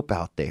throwing rope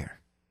out there.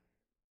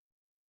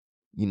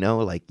 You know,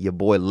 like your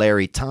boy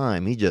Larry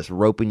Time, he just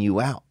roping you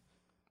out.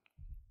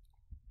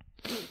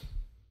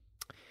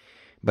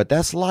 But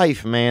that's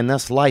life, man.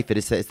 That's life.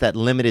 It's that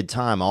limited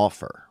time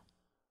offer.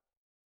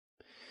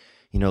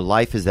 You know,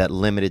 life is that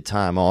limited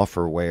time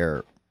offer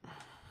where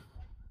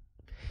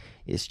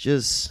it's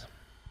just,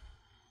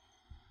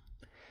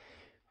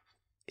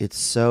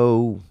 it's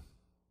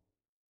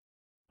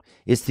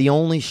the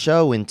only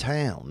show in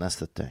town. That's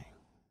the thing.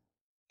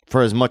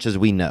 For as much as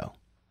we know.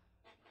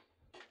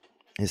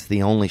 It's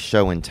the only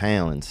show in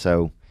town. And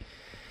so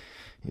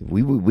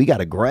we got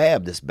to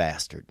grab this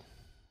bastard.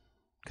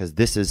 Because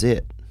this is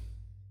it.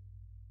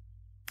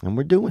 And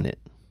we're doing it.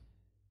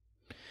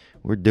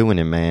 We're doing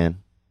it,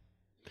 man.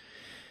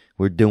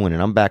 We're doing it.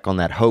 I'm back on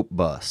that hope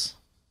bus.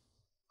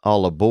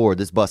 All aboard.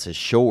 This bus is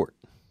short.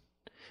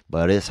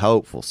 But it's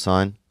hopeful,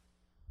 son.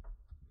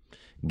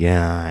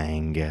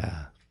 Gang.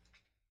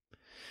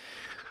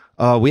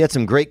 We had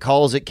some great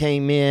calls that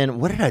came in.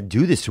 What did I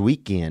do this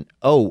weekend?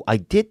 Oh, I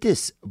did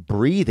this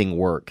breathing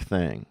work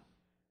thing.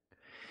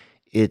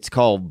 It's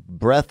called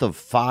Breath of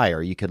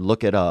Fire. You could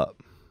look it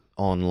up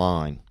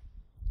online.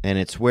 And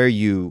it's where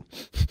you...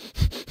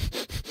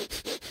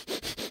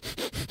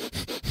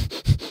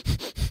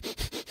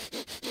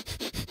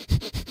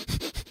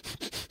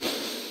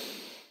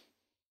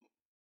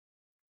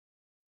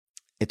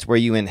 It's where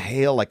you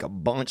inhale like a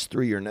bunch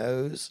through your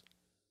nose.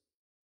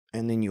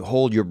 And then you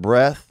hold your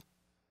breath.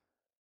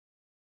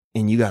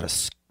 And you gotta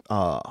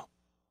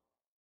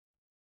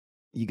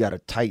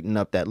tighten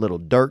up that little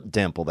dirt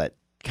dimple, that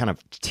kind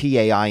of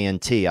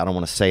T-A-I-N-T. I don't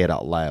want to say it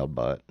out loud,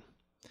 but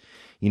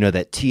you know,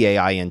 that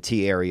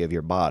T-A-I-N-T area of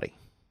your body.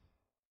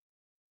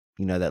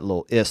 You know, that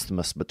little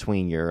isthmus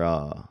between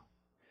your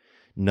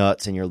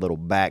nuts and your little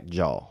back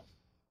jaw.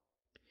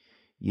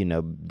 You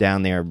know,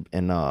 down there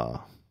in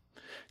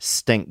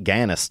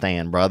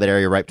Stinkganistan, bro. That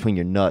area right between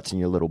your nuts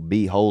and your little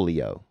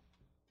beeholio.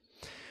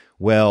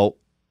 Well,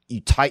 you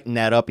tighten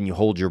that up and you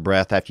hold your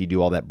breath after you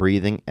do all that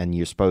breathing, and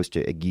you're supposed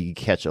to, you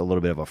catch a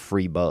little bit of a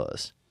free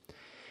buzz.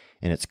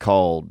 And it's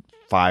called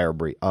fire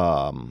breathe.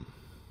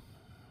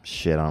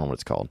 Shit, I don't know what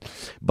it's called.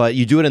 But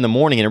you do it in the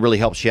morning and it really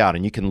helps you out.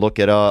 And you can look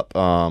it up.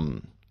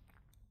 And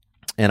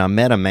I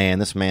met a man.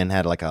 This man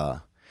had like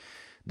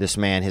his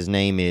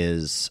name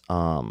is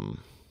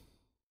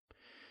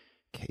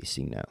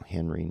Casey, no.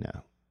 Henry,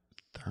 no.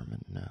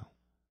 Thurman, no.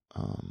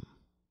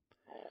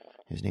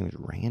 His name is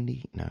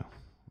Randy, no.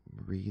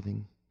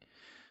 Breathing.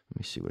 Let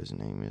me see what his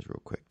name is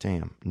real quick.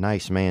 Damn.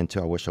 Nice man, too.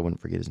 I wish I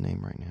wouldn't forget his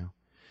name right now.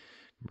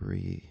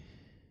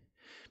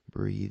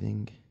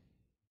 Breathing.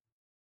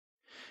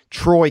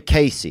 Troy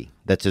Casey.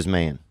 That's his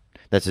man.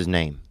 That's his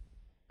name.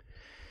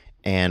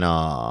 And,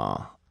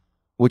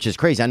 which is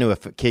crazy. I knew a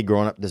kid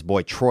growing up, this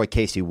boy, Troy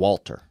Casey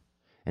Walter.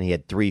 And he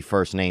had 3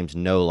 first names,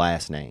 no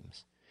last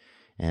names.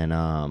 And,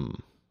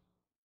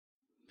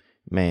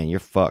 man, you're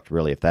fucked,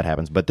 really, if that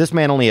happens. But this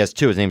man only has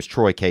 2. His name's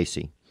Troy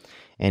Casey.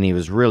 And he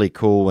was really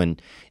cool.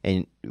 And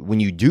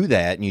when you do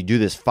that, and you do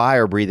this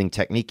fire breathing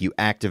technique, you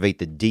activate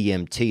the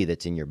DMT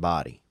that's in your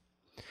body.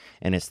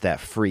 And it's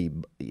that free,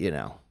 you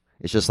know,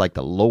 it's just like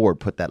the Lord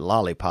put that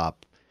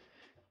lollipop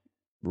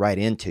right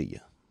into you.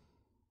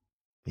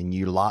 And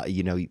you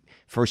know,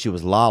 first you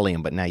was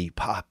lollying, but now you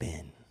pop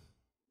in.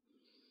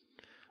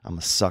 I'm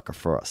a sucker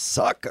for a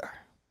sucker.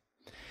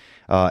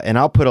 And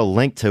I'll put a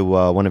link to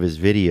one of his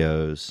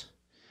videos.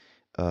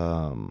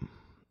 And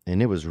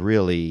it was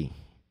really...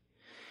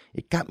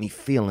 It got me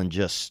feeling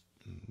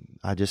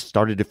I just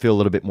started to feel a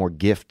little bit more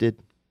gifted,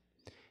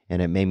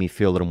 and it made me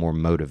feel a little more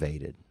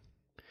motivated.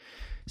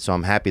 So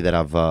I'm happy that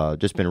I've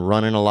just been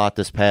running a lot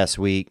this past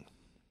week,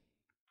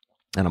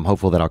 and I'm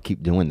hopeful that I'll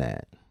keep doing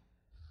that.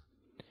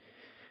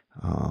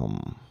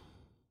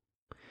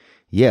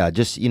 Yeah,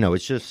 just, you know,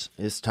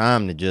 it's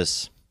time to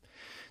just,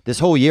 this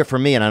whole year for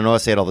me, and I know I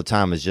say it all the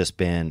time, has just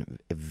been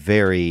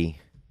very,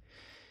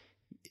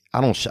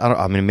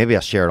 I mean, maybe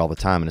I share it all the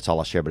time and it's all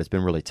I share, but it's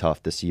been really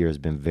tough. This year has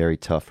been very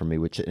tough for me,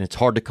 and it's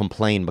hard to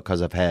complain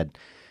because I've had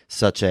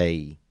such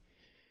a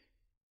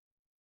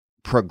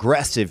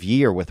progressive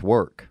year with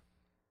work.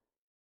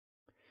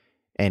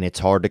 And it's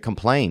hard to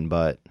complain,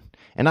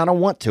 and I don't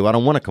want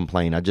to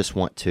complain. I just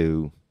want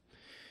to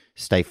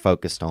stay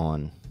focused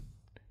on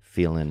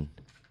feeling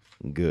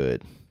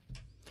good.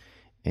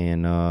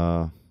 And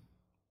I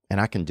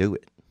can do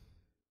it.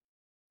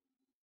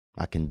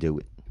 I can do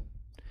it.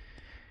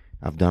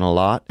 I've done a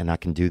lot, and I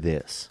can do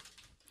this.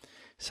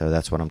 So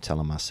that's what I'm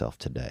telling myself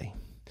today.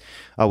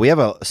 We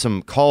have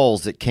some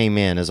calls that came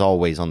in, as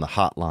always, on the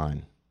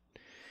hotline.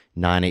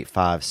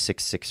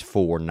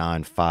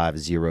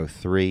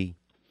 985-664-9503.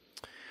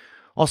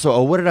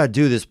 Also, what did I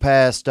do this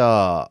past,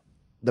 the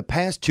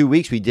past 2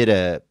 weeks? We did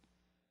a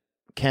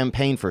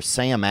campaign for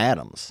Sam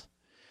Adams.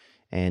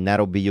 And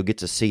you'll get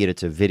to see it.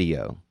 It's a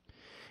video.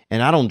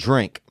 And I don't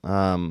drink,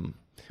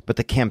 but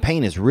the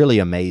campaign is really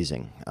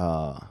amazing.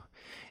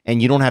 And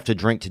you don't have to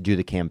drink to do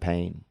the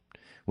campaign,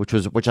 which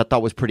I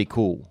thought was pretty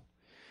cool.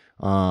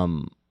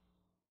 And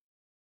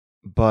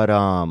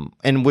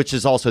which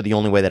is also the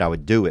only way that I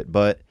would do it.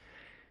 But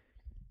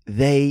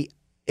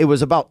it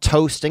was about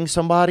toasting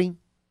somebody,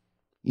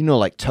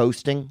 like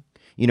toasting,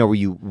 where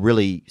you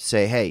really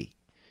say, hey,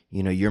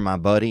 you're my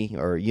buddy,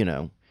 or,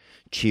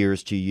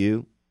 cheers to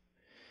you.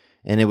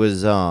 And it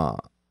was,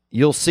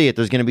 you'll see it.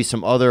 There's going to be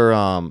some other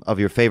of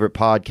your favorite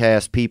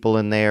podcast people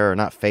in there, or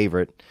not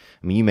favorite.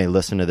 I mean, you may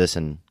listen to this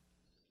and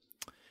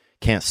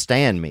can't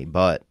stand me,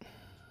 but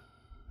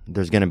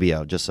there's going to be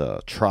just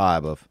a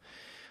tribe of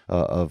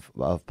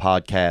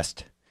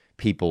podcast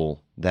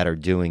people that are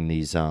doing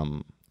these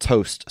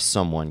toast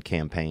someone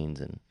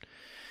campaigns. And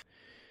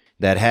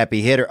that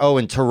happy hitter. Oh,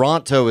 and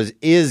Toronto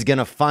is going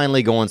to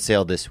finally go on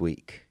sale this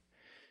week.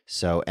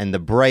 So, and the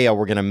Brea,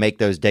 we're going to make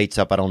those dates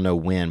up. I don't know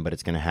when, but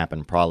it's going to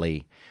happen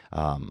probably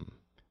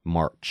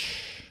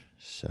March.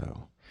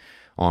 So,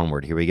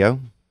 onward. Here we go.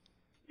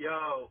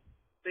 Yo,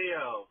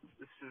 Theo,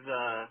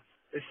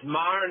 it's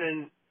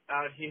Marnin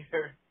out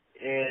here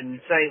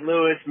in St.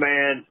 Louis,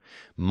 man.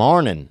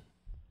 Marnin,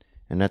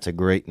 and that's a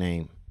great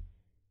name.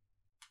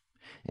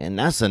 And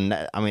that's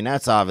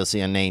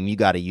obviously a name you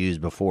got to use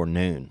before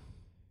noon.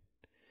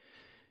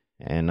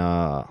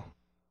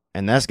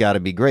 And that's got to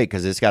be great,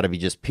 because it's got to be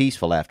just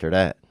peaceful after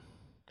that.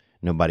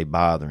 Nobody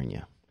bothering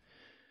you.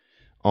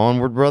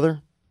 Onward,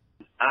 brother.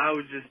 I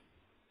was just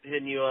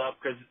hitting you up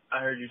because I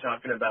heard you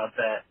talking about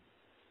that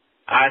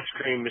ice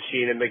cream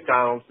machine at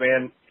McDonald's,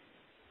 man.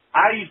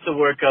 I used to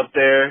work up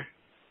there.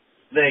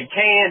 They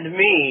canned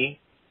me,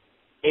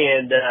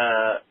 and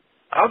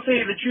I'll tell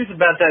you the truth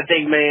about that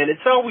thing, man.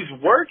 It's always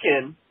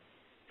working.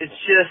 It's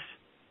just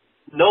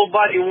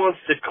nobody wants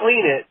to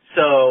clean it,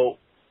 so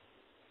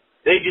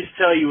they just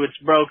tell you it's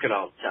broken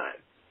all the time.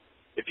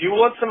 If you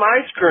want some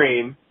ice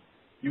cream,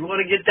 you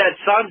want to get that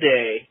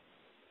sundae,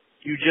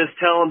 you just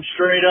tell them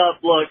straight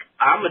up, look,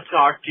 I'm going to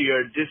talk to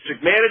your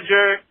district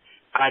manager.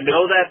 I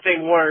know that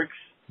thing works.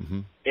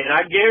 Mm-hmm. And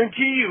I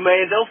guarantee you,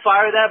 man, they'll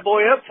fire that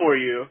boy up for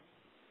you.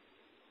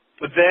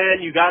 But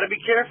then you got to be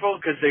careful,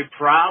 because they're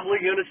probably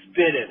going to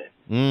spit in it.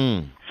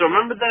 So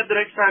remember that the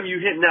next time you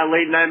hit in that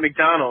late night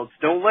McDonald's,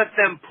 don't let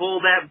them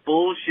pull that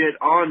bullshit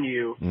on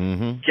you.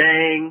 Mm-hmm.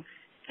 Gang.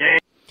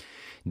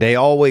 They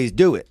always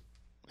do it.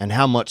 And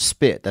how much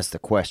spit? That's the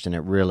question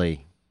that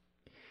really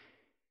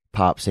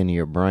pops into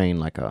your brain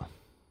like a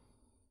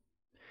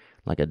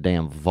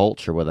damn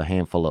vulture with a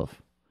handful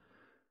of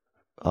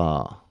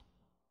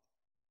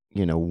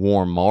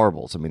warm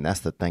marbles. I mean, that's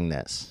the thing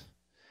that's,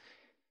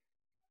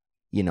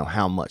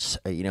 how much,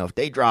 if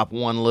they drop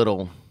one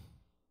little,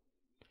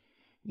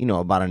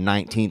 about a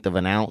 19th of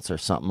an ounce or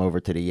something over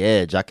to the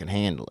edge, I can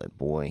handle it,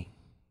 boy.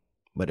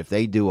 But if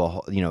they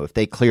do if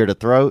they clear the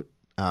throat,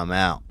 I'm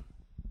out.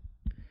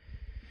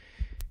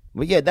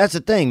 But yeah, that's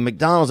the thing.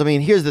 McDonald's, I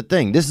mean, here's the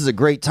thing. This is a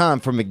great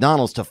time for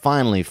McDonald's to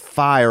finally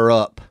fire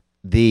up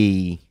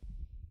the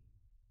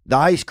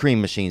ice cream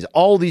machines.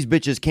 All these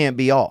bitches can't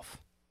be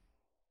off.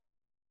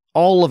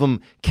 All of them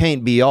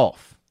can't be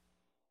off.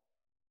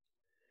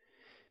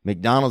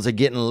 McDonald's are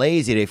getting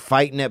lazy. They're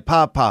fighting at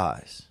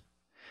Popeyes.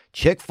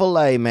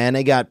 Chick-fil-A, man,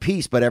 they got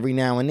peace, but every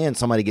now and then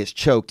somebody gets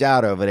choked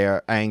out over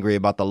there angry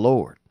about the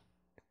Lord.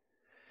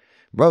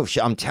 Bro,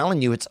 I'm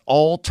telling you, it's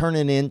all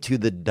turning into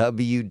the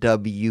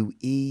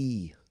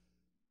WWE.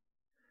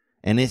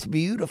 And it's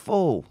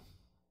beautiful.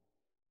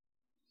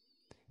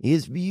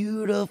 It's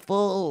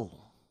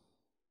beautiful.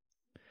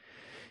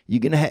 You're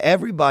going to have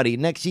everybody.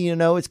 Next thing you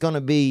know, it's going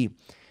to be,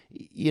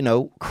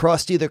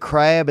 Krusty the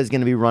Krab is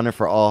going to be running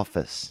for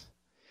office.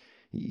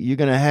 You're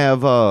going to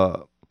have,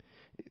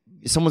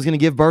 someone's going to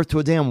give birth to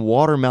a damn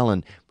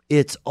watermelon.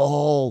 It's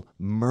all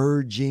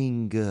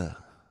merging.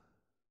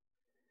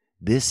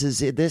 This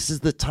is it. This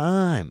is the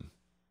time.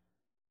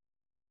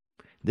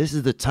 This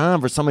is the time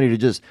for somebody to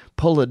just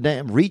pull a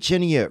damn, reach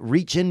into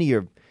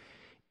your,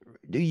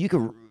 dude, you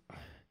could,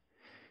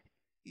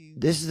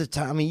 this is the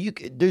time. I mean,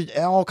 there's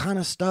all kind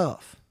of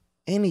stuff.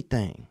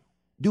 Anything.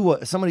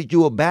 Somebody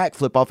do a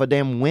backflip off a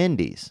damn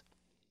Wendy's.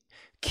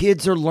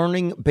 Kids are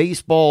learning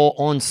baseball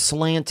on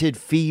slanted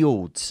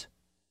fields.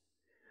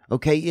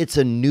 Okay, it's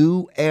a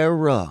new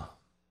era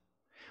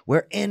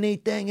where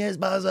anything is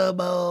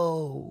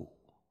possible.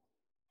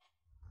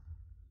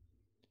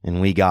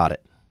 And we got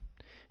it.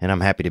 And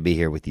I'm happy to be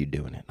here with you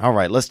doing it. All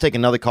right, let's take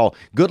another call.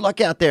 Good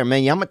luck out there,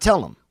 man. I'm going to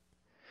tell him.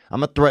 I'm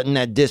going to threaten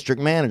that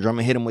district manager. I'm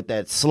going to hit him with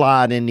that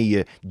slide into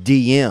your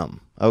DM,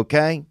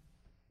 okay?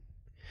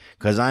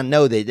 Because I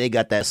know that they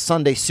got that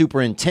Sunday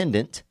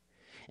superintendent,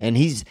 and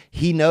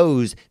he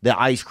knows the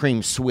ice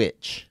cream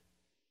switch.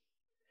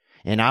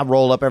 And I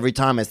roll up every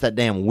time it's that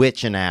damn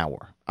witching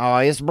hour. Oh,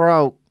 it's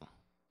broke.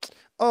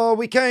 Oh,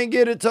 we can't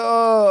get it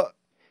to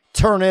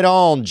turn it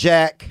on,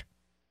 Jack.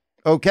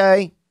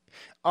 Okay?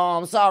 Oh,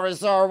 I'm sorry,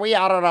 sir. We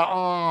out of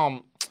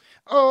the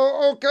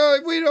Oh, okay.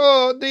 We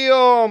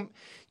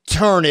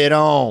turn it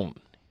on.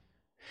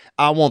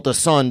 I want the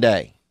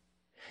Sunday.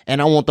 And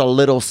I want the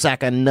little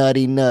sack of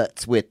nutty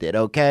nuts with it,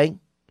 okay?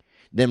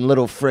 Them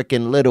little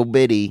frickin' little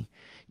bitty,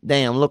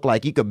 damn, look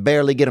like you could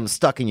barely get them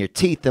stuck in your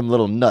teeth, them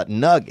little nut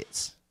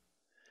nuggets.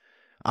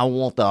 I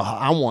want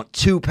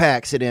 2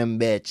 packs of them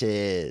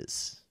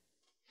bitches.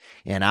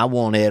 And I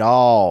want it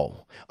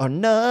all or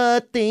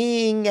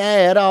nothing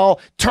at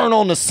all. Turn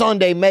on the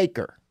Sunday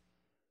maker.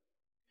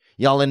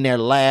 Y'all in there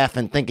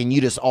laughing, thinking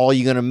all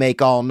you're going to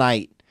make all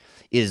night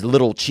is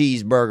little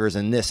cheeseburgers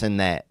and this and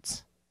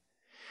that.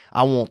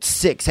 I want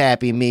 6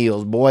 Happy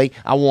Meals, boy.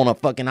 I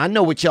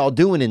know what y'all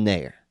doing in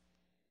there.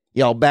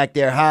 Y'all back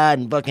there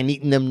hiding, fucking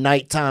eating them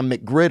nighttime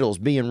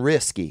McGriddles, being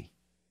risky.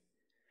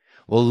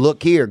 Well,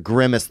 look here,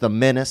 Grimace the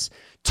Menace.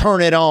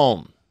 Turn it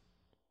on.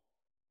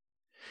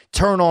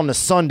 Turn on the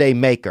Sunday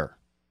maker.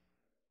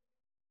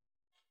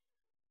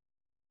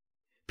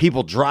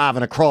 People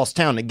driving across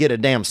town to get a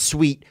damn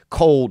sweet,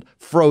 cold,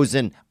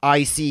 frozen,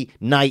 icy,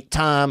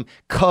 nighttime,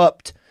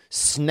 cupped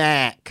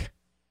snack.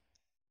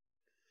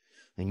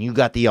 And you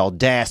got the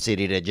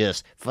audacity to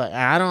just,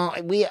 I'm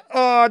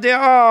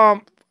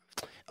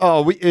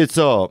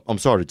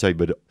sorry to tell you,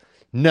 but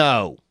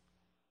no,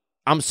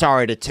 I'm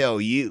sorry to tell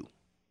you.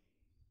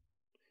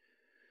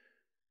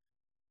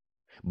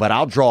 But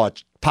I'll draw a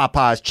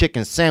Popeye's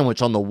chicken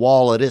sandwich on the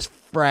wall of this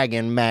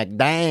fragging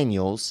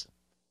McDaniels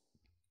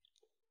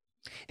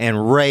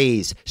and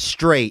raise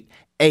straight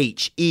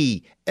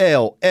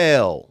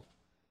HELL.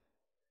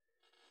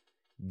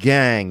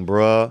 Gang,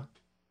 bruh.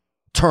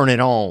 Turn it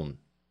on.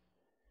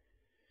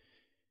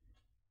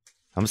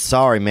 I'm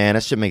sorry, man.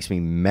 That shit makes me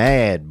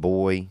mad,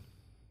 boy.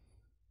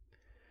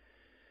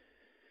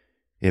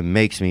 It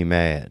makes me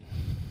mad.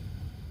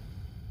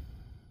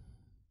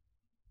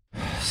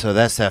 So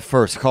that's that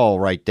first call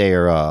right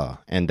there,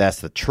 and that's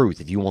the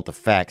truth. If you want the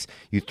facts,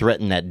 you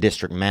threaten that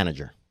district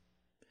manager.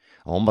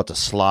 Oh, I'm about to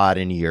slide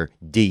into your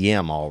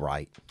DM, all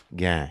right,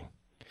 gang.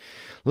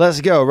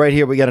 Let's go. Right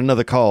here, we got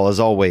another call, as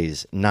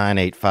always,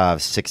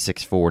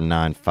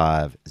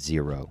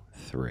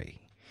 985-664-9503.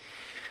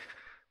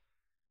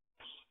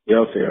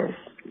 Yo, Phil.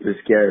 This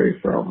is Gary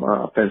from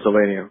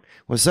Pennsylvania.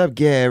 What's up,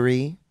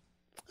 Gary?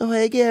 Oh,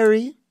 hey,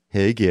 Gary.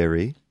 Hey,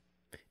 Gary.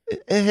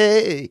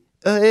 Hey,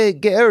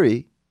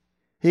 Gary.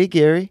 Hey,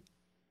 Gary.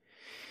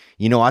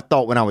 You know, I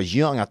thought when I was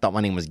young,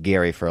 my name was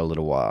Gary for a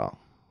little while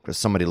because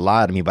somebody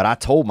lied to me, but I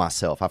told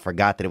myself, I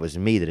forgot that it was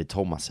me that had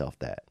told myself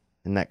that.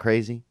 Isn't that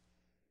crazy?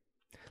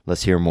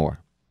 Let's hear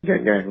more.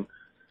 Gang.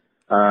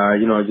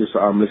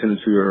 I'm listening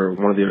to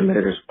one of your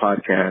latest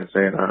podcasts,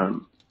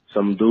 and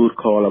some dude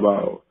called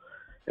about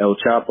El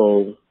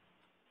Chapo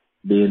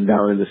being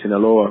down in the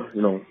Sinaloa,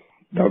 down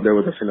there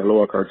with the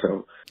Sinaloa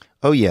cartel.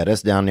 Oh, yeah,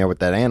 that's down there with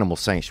that animal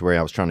sanctuary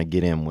I was trying to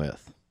get in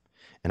with.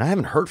 And I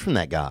haven't heard from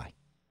that guy.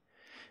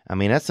 I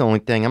mean, that's the only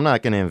thing. I'm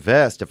not going to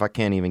invest if I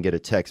can't even get a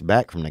text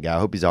back from the guy. I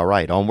hope he's all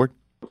right. Onward.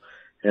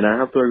 And I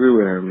have to agree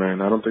with him,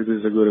 man. I don't think this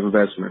is a good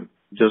investment.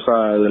 Just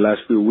the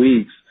last few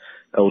weeks,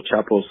 El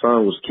Chapo's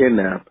son was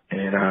kidnapped,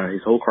 and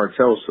his whole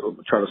cartel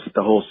tried to set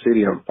the whole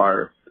city on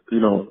fire.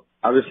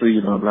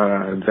 Obviously, not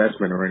an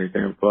investment or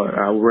anything, but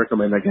I would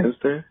recommend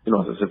against it,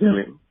 as a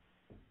civilian.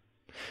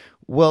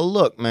 Well,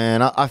 look,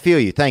 man, I feel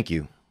you. Thank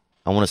you.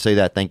 I want to say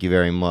that. Thank you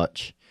very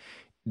much.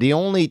 The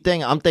only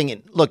thing I'm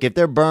thinking, look, if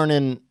they're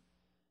burning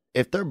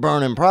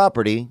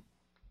property,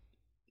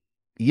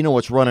 you know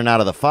what's running out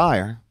of the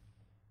fire?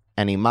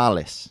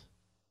 Animales.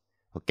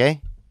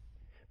 Okay?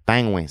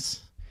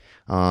 Penguins.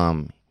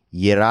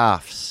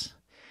 Giraffes.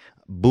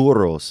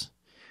 Burros.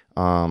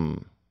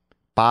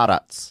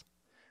 Parrots.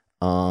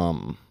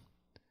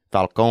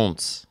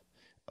 Falcons.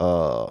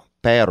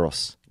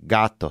 Perros.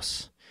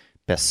 Gatos.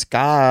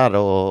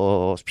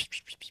 Pescados.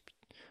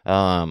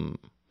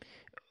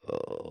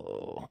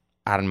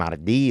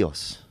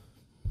 Armadillos.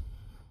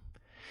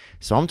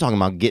 So I'm talking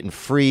about getting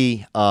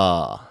free.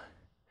 I'm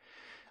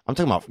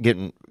talking about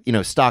getting,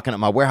 stocking up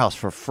my warehouse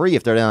for free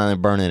if they're down there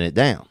burning it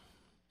down.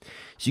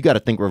 So you got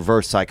to think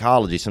reverse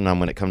psychology sometime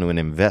when it comes to an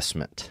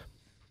investment.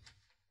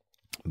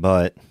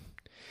 But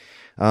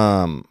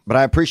I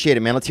appreciate it,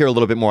 man. Let's hear a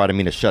little bit more. I didn't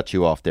mean to shut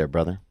you off there,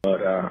 brother.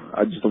 But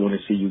I just don't want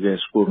to see you get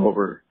screwed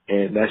over.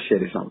 And that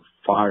shit is on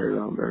fire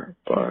down there.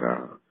 But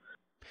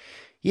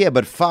Yeah,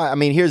 but fire. I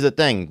mean, here's the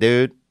thing,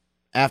 dude.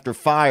 After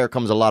fire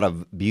comes a lot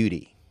of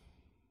beauty.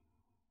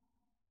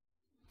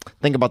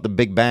 Think about the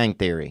Big Bang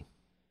Theory.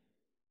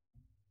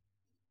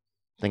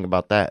 Think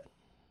about that.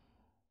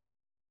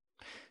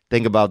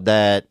 Think about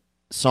that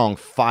song,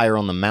 Fire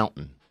on the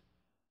Mountain.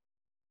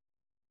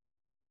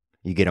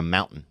 You get a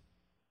mountain.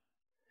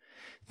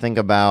 Think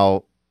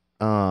about,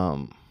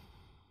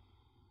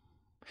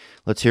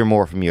 let's hear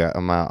more from you.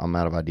 I'm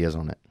out of ideas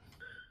on it.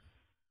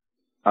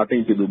 I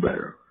think you do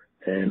better.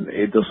 And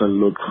it doesn't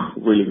look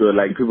really good.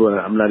 Like people,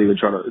 they're not even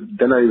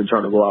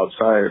trying to go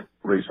outside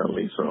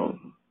recently. So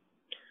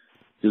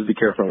just be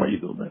careful on what you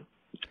do, man.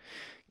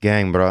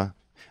 Gang, bro.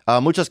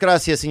 Muchas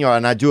gracias, senor.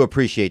 And I do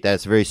appreciate that.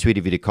 It's very sweet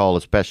of you to call,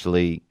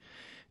 especially,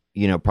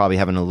 probably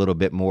having a little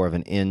bit more of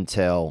an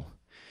intel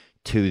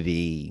to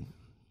the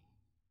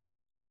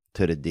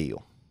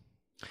deal.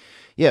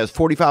 Yeah, it's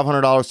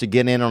 $4,500 to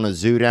get in on a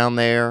zoo down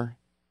there.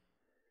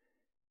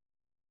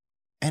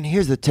 And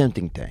here's the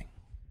tempting thing.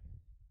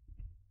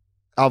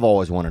 I've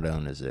always wanted to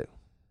own a zoo.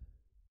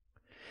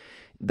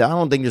 I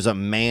don't think there's a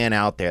man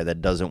out there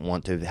that doesn't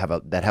want to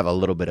have a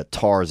little bit of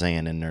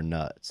Tarzan in their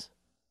nuts.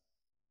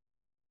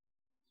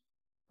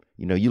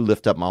 You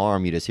lift up my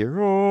arm, you just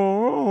hear,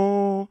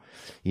 oh.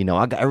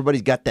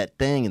 Everybody's got that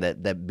thing,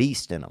 that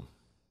beast in them.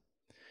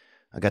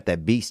 I got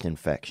that beast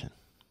infection.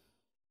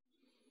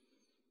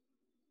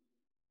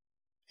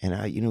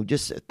 And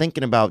just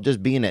thinking about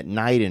just being at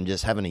night and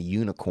just having a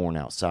unicorn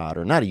outside,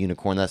 or not a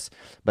unicorn,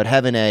 but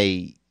having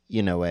an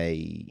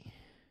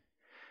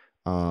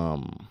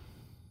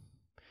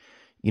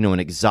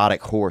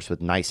exotic horse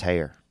with nice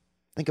hair.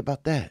 Think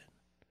about that.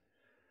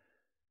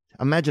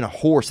 Imagine a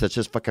horse that's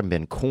just fucking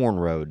been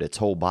cornrowed its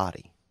whole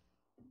body.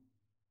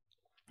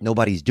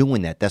 Nobody's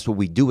doing that. That's what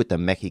we do at the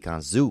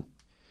Mexican Zoo.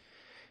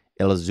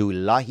 El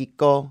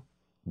Zoológico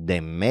de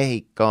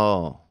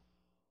Mexico.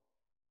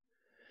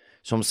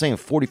 So I'm saying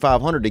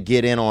 $4,500 to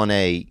get in on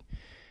a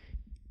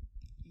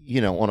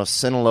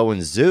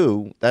Sinaloan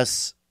zoo.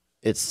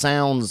 It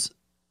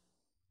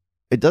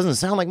doesn't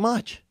sound like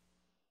much.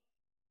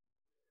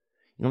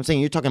 You know what I'm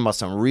saying? You're talking about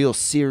some real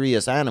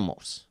serious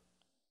animals.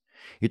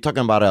 You're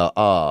talking about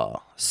a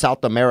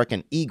South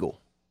American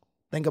eagle.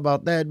 Think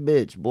about that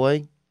bitch,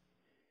 boy.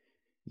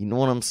 You know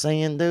what I'm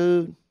saying,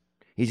 dude?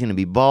 He's going to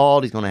be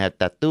bald. He's going to have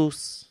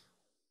tattoos.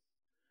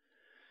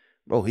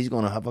 Bro, he's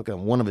going to have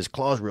one of his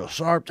claws real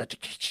sharp. I'm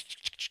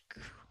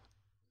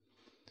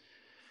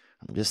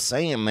just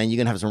saying, man, you're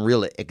going to have some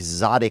real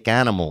exotic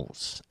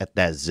animals at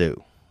that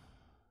zoo.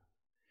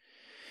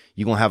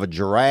 You're going to have a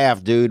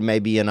giraffe, dude,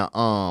 maybe in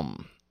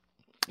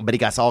but he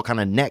got all kind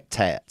of neck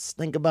tats.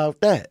 Think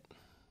about that.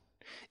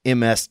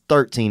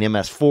 MS-13,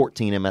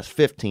 MS-14,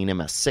 MS-15,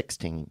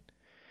 MS-16,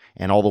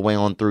 and all the way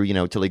on through,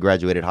 till he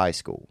graduated high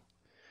school.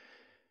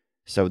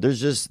 So there's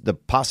just, the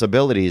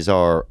possibilities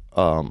are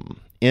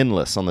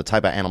endless on the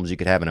type of animals you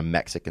could have in a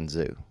Mexican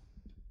zoo.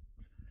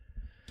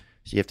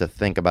 So you have to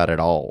think about it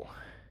all.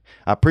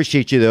 I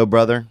appreciate you, though,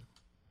 brother.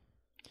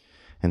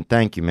 And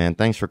thank you, man.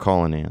 Thanks for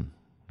calling in.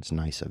 It's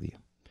nice of you.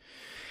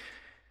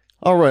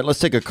 All right, let's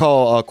take a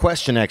call. A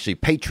question, actually.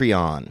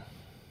 Patreon.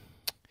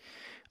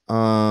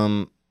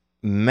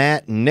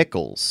 Matt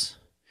Nichols.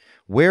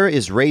 Where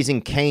is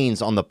Raising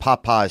Cane's on the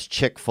Popeyes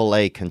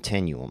Chick-fil-A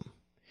continuum?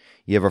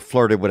 You ever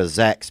flirted with a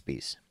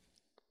Zaxby's?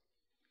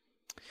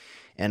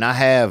 And I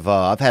have.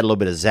 I've had a little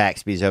bit of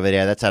Zaxby's over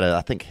there. That's out of,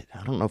 I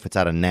don't know if it's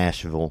out of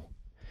Nashville,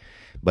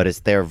 but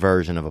it's their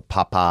version of a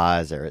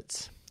Popeyes, or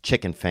it's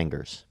chicken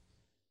fingers.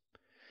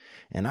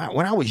 And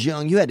when I was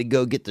young, you had to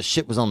go get the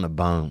shit was on the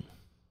bone.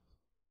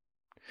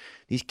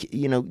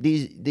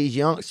 These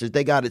youngsters,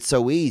 they got it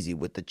so easy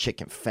with the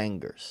chicken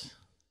fingers.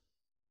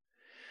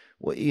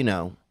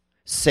 Well,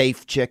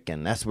 safe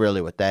chicken. That's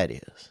really what that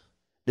is.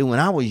 Dude, when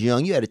I was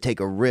young, you had to take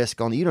a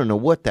risk on it. You don't know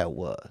what that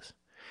was.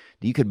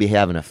 You could be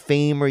having a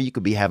femur. You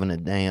could be having a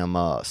damn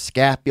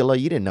scapula.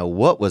 You didn't know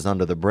what was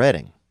under the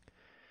breading.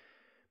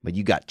 But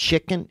you got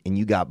chicken and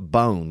you got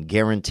bone,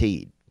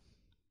 guaranteed.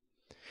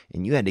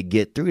 And you had to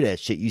get through that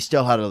shit. You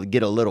still had to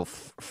get a little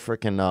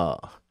freaking,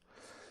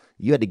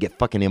 you had to get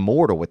fucking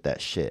immortal with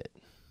that shit.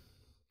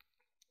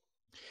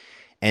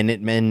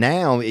 And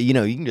now, you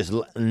can just,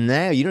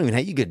 now you don't even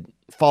have, you could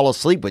fall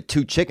asleep with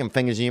 2 chicken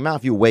fingers in your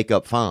mouth. You wake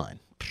up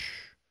fine.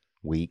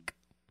 Weak.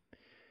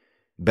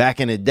 Back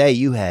in the day,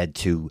 you had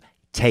to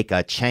take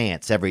a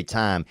chance every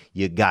time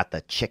you got the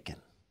chicken.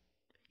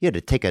 You had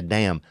to take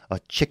a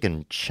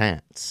chicken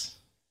chance.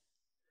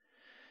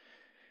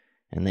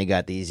 And they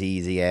got these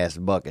easy ass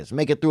buckets.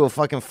 Make it through a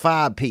fucking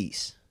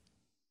 5-piece.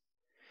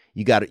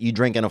 You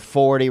drinking a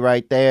 40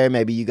 right there.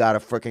 Maybe you got a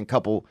freaking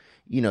couple,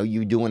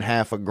 you doing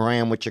half a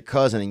gram with your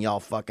cousin and y'all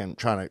fucking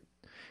trying to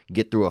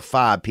get through a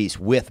 5-piece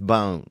with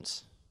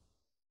bones.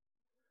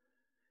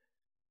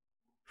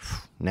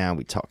 Now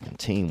we talking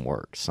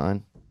teamwork,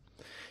 son.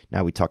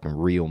 Now we talking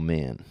real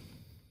men.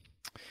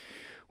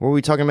 What are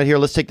we talking about here?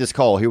 Let's take this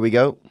call. Here we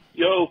go.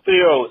 Yo,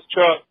 Theo, it's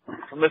Chuck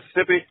from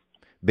Mississippi.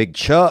 Big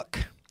Chuck.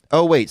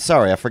 Oh, wait,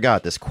 sorry, I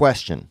forgot this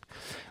question.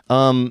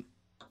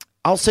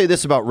 I'll say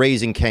this about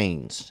Raising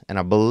Cane's, and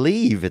I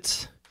believe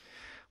it's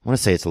I want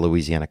to say it's a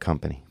Louisiana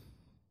company.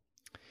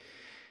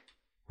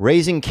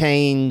 Raising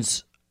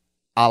Cane's,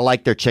 I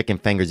like their chicken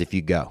fingers if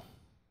you go.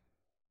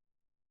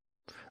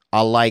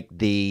 I like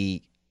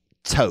the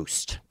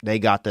toast. They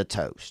got the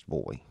toast,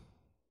 boy.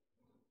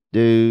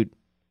 Dude,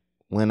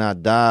 when I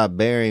die,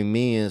 bury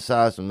me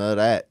inside some of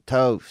that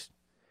toast.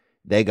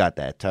 They got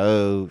that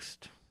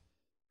toast.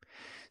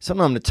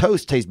 Sometimes the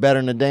toast tastes better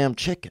than the damn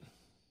chicken.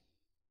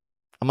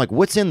 I'm like,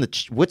 what's in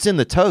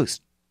the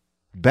toast?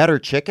 Better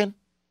chicken?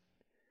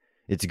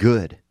 It's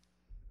good.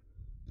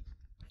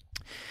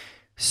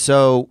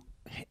 So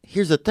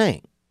here's the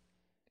thing.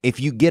 If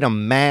you get a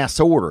mass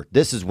order,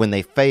 this is when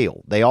they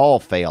fail. They all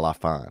fail, I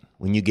find,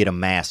 when you get a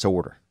mass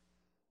order.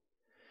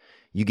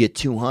 You get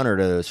 200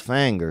 of those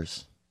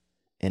fingers,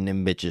 and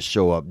them bitches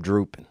show up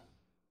drooping.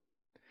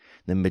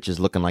 Them bitches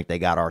looking like they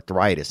got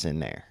arthritis in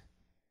there.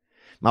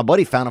 My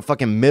buddy found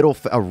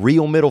a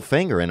real middle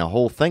finger in a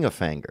whole thing of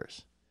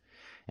fingers.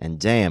 And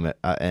damn it,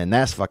 and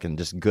that's fucking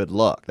just good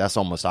luck. That's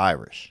almost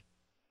Irish.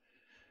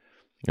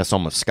 That's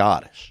almost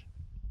Scottish.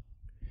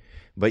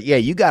 But yeah,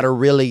 you gotta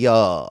really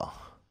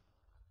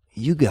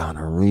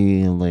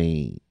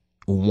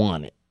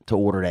want it to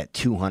order that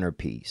 200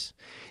 piece.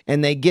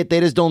 And they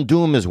just don't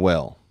do them as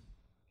well.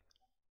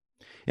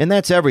 And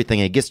that's everything.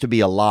 It gets to be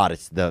a lot.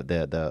 It's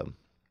the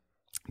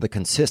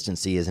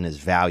consistency isn't as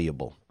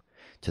valuable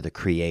to the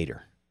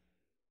creator.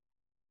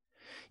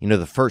 You know,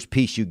 the first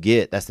piece you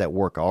get, that's that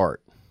work of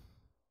art.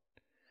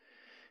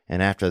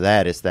 And after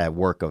that, it's that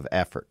work of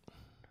effort.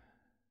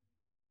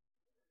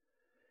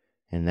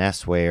 And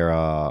that's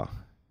where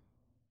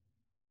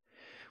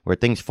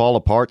things fall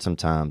apart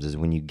sometimes, is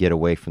when you get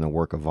away from the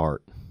work of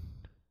art.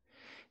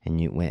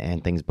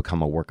 And things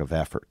become a work of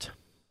effort.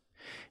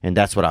 And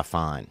that's what I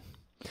find.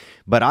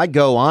 But I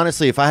go,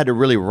 honestly, if I had to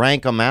really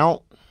rank them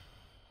out,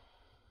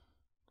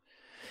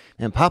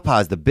 and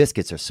Popeyes, the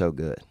biscuits are so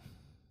good.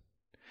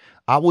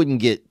 I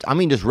wouldn't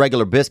just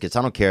regular biscuits.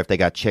 I don't care if they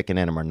got chicken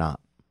in them or not.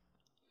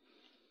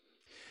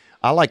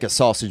 I like a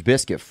sausage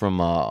biscuit from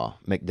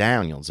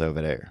McDaniel's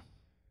over there.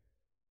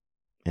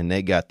 And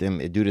they got them,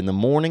 dude, in the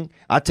morning.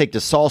 I take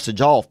the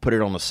sausage off, put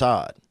it on the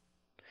side.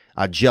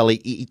 I jelly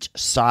each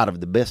side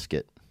of the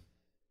biscuit.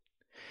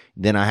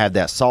 Then I have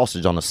that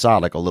sausage on the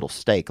side like a little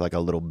steak, like a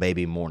little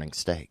baby morning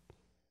steak.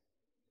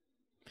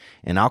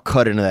 And I'll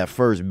cut into that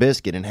first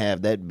biscuit and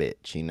have that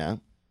bitch, you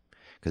know?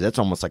 Because that's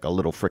almost like a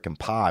little freaking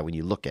pie when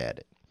you look at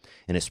it.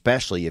 And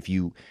especially if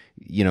you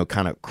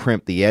kind of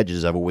crimp the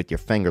edges of it with your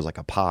fingers like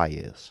a pie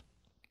is.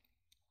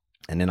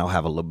 And then I'll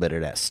have a little bit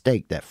of that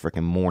steak, that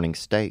freaking morning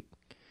steak.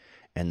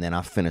 And then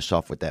I'll finish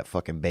off with that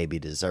fucking baby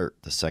dessert,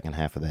 the second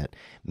half of that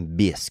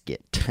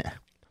biscuit.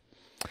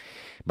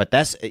 But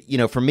that's,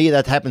 for me,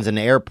 that happens in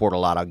the airport a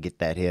lot. I'll get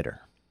that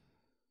hitter.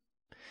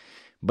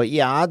 But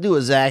yeah, I'll do a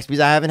Zaxby's.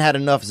 I haven't had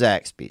enough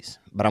Zaxby's,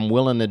 but I'm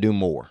willing to do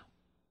more.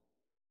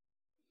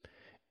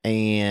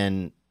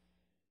 And,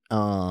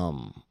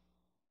 but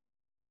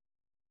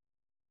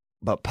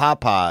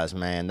Popeyes,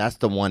 man, that's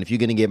the one. If you're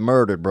going to get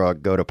murdered, bro,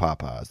 go to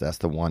Popeyes. That's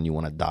the one you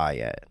want to die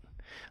at.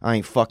 I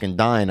ain't fucking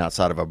dying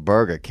outside of a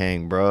Burger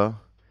King, bro.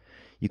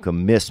 You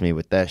can miss me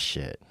with that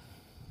shit.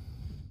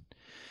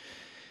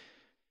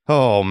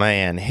 Oh,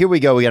 man. Here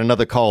we go. We got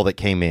another call that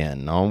came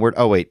in. Onward.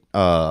 Oh, wait.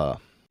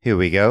 Here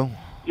we go.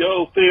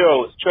 Yo,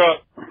 Theo, it's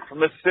Chuck from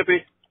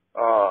Mississippi.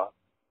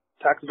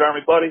 Taxidermy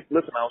buddy.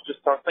 Listen, I was just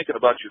thinking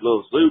about your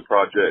little zoo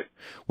project.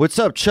 What's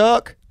up,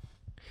 Chuck?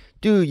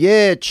 Dude,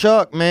 yeah,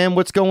 Chuck, man.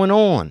 What's going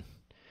on?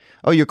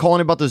 Oh, you're calling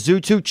about the zoo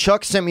too?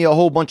 Chuck sent me a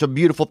whole bunch of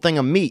beautiful thing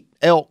of meat.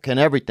 Elk and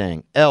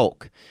everything.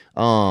 Elk.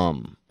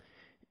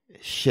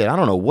 Shit, I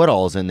don't know what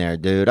all's in there,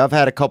 dude. I've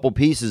had a couple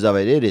pieces of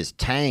it. It is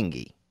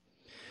tangy.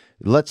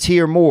 Let's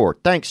hear more.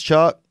 Thanks,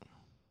 Chuck.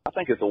 I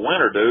think it's a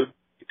winner, dude.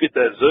 You get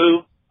that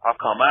zoo, I'll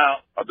come out,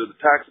 I'll do the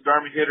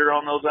taxidermy hitter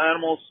on those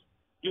animals.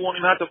 You won't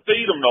even have to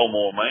feed them no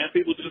more, man.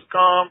 People just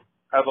come,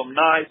 have them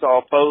nice,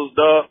 all posed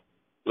up.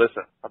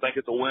 Listen, I think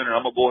it's a winner.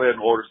 I'm going to go ahead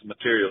and order some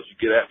materials. You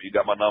get at me. You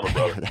got my number,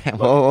 brother.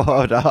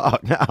 Whoa,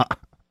 dog, no.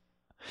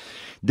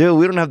 Dude,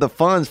 we don't have the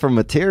funds for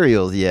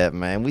materials yet,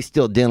 man. We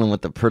still dealing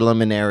with the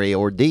preliminary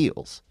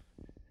ordeals.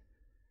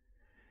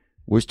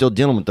 We're still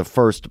dealing with the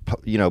first,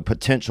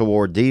 potential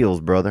ordeals,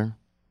 brother.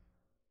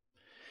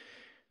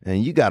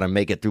 And you got to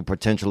make it through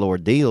potential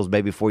ordeals,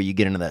 baby, before you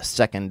get into that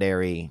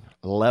secondary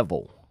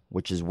level,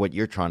 which is what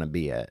you're trying to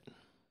be at.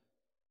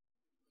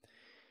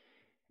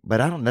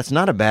 But that's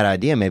not a bad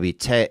idea. Maybe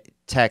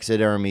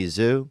taxidermy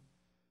zoo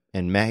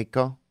in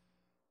Mexico.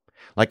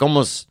 Like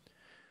almost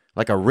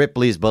like a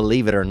Ripley's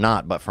Believe It or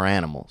Not, but for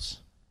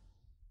animals.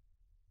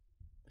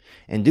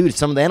 And dude,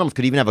 some of the animals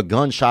could even have a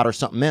gunshot or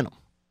something in them.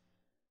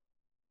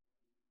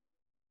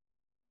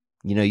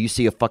 You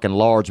see a fucking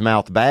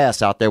largemouth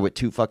bass out there with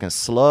 2 fucking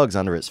slugs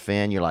under its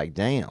fin. You're like,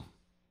 damn.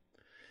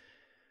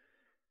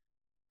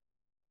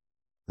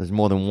 There's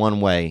more than one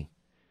way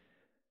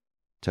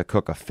to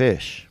cook a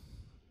fish.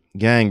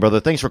 Gang, brother,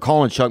 thanks for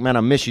calling, Chuck, man.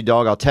 I miss you,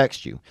 dog. I'll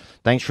text you.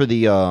 Thanks for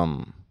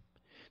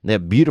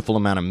that beautiful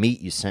amount of meat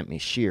you sent me.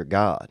 Sheer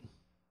God.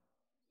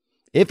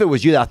 If it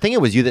was you, I think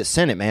it was you that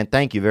sent it, man.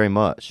 Thank you very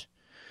much.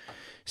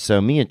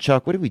 So me and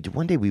Chuck, what did we do?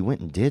 One day we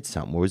went and did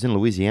something. Was it in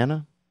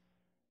Louisiana?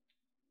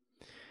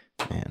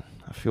 Man,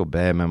 I feel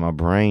bad, man. My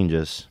brain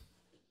just,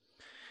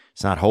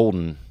 it's not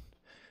holding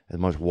as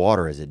much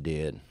water as it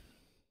did.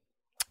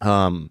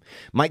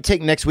 Might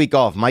take next week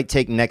off.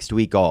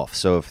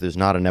 So if there's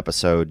not an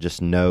episode,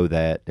 just know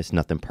that it's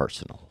nothing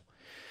personal.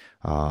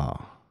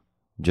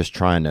 Just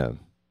trying to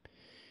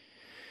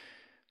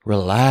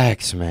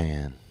relax,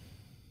 man.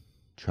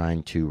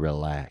 Trying to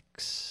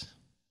relax.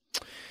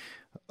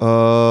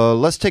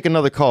 Let's take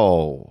another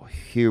call.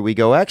 Here we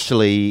go.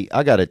 Actually,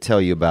 I got to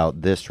tell you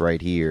about this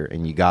right here,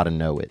 and you got to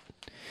know it.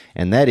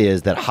 And that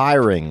is that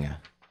hiring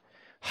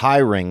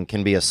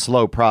can be a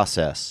slow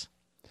process.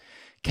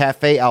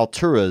 Cafe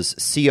Altura's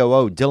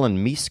COO,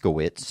 Dylan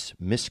Miskowitz,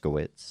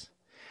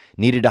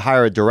 needed to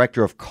hire a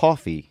director of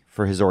coffee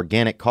for his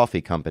organic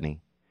coffee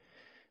company,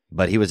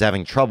 but he was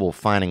having trouble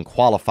finding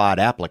qualified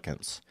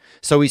applicants.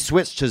 So he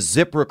switched to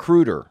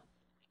ZipRecruiter.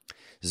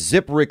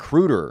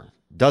 ZipRecruiter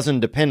doesn't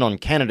depend on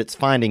candidates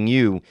finding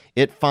you,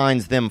 it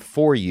finds them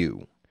for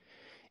you.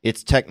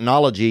 Its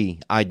technology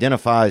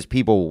identifies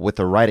people with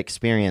the right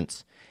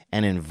experience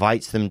and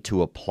invites them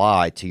to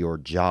apply to your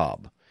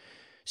job.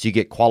 So you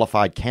get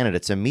qualified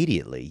candidates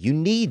immediately. You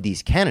need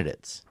these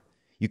candidates.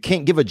 You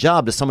can't give a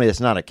job to somebody that's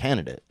not a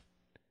candidate.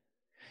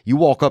 You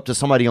walk up to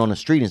somebody on the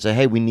street and say,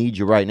 hey, we need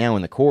you right now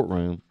in the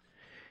courtroom.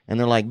 And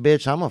they're like,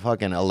 bitch, I'm a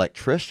fucking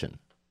electrician.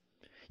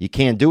 You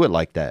can't do it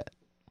like that.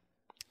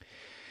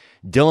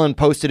 Dylan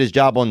posted his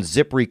job on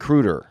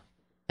ZipRecruiter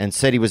and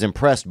said he was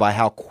impressed by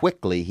how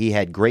quickly he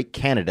had great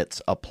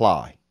candidates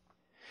apply.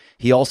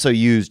 He also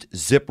used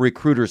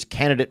ZipRecruiter's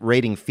candidate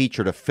rating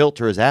feature to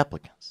filter his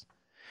applicants.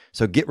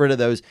 So get rid of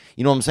those.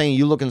 You know what I'm saying?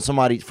 You looking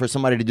for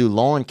somebody to do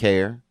lawn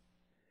care,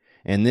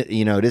 and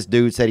this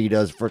dude said he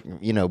does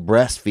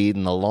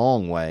breastfeeding the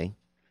long way.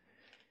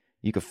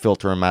 You could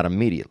filter him out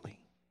immediately.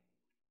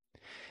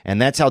 And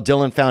that's how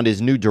Dylan found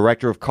his new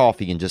director of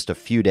coffee in just a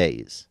few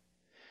days.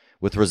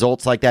 With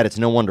results like that, it's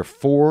no wonder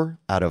 4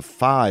 out of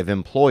 5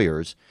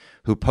 employers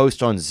who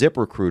post on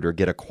ZipRecruiter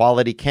get a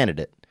quality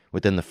candidate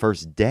within the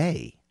first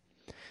day.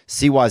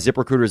 See why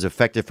ZipRecruiter is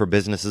effective for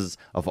businesses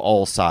of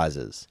all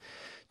sizes.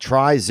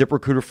 Try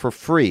ZipRecruiter for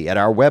free at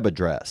our web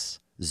address,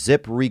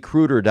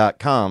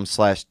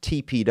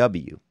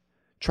 ziprecruiter.com/TPW.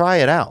 Try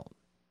it out.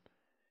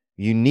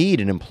 You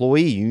need an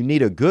employee. You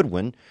need a good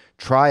one.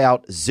 Try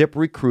out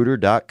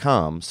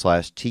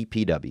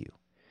ziprecruiter.com/TPW.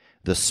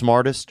 The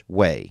smartest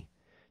way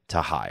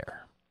to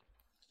hire.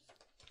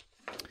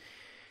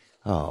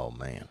 Oh,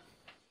 man.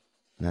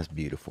 That's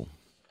beautiful.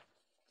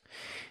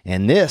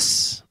 And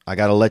this, I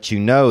got to let you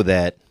know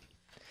that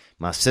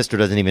my sister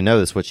doesn't even know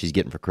this, what she's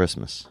getting for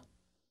Christmas.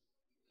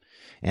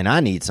 And I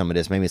need some of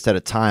this. Maybe instead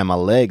of tying my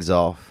legs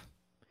off,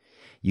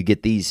 you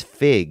get these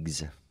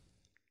figs.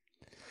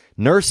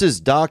 Nurses,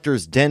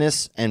 doctors,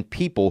 dentists, and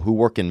people who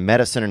work in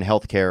medicine and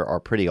healthcare are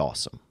pretty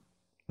awesome.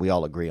 We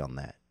all agree on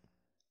that.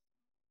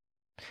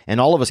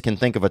 And all of us can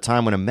think of a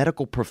time when a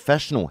medical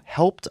professional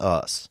helped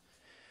us,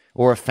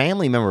 or a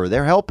family member.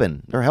 They're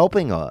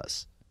helping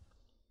us.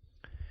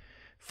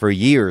 For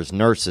years,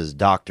 nurses,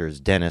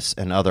 doctors, dentists,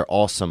 and other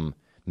awesome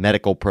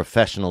medical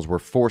professionals were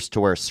forced to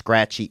wear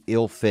scratchy,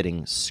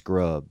 ill-fitting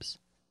scrubs.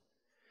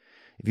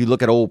 If you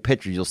look at old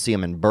pictures, you'll see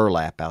them in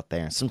burlap out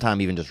there, and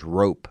sometimes even just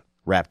rope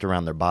wrapped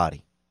around their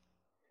body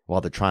while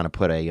they're trying to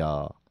put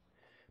an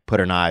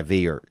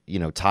IV or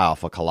tie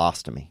off a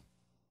colostomy.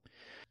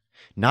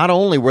 Not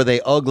only were they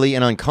ugly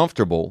and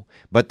uncomfortable,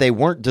 but they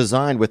weren't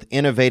designed with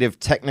innovative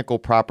technical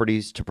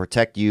properties to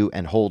protect you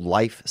and hold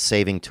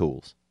life-saving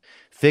tools.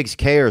 Figs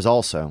cares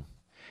also.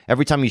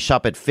 Every time you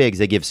shop at Figs,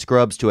 they give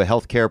scrubs to a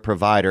healthcare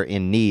provider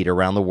in need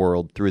around the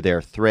world through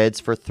their Threads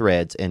for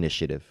Threads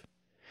initiative.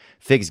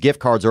 Figs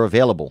gift cards are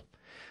available.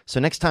 So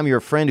next time you're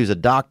a friend who's a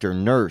doctor,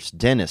 nurse,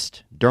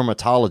 dentist,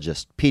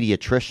 dermatologist,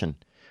 pediatrician,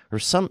 or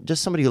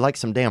just somebody who likes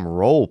some damn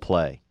role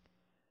play,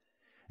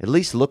 at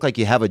least look like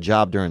you have a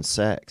job during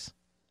sex.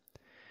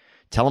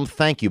 Tell them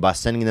thank you by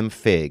sending them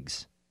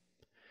Figs.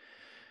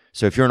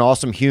 So if you're an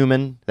awesome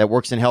human that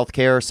works in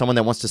healthcare, someone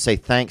that wants to say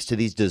thanks to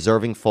these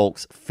deserving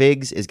folks,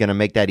 Figs is going to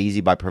make that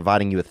easy by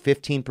providing you with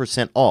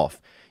 15% off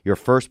your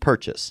first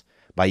purchase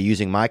by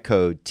using my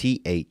code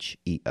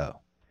THEO.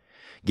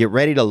 Get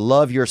ready to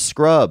love your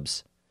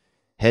scrubs.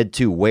 Head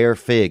to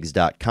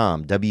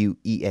wearfigs.com,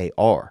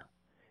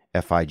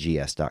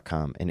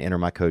 WEARFIGS.com, and enter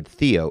my code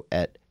Theo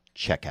at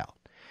checkout.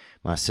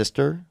 My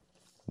sister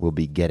will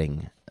be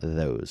getting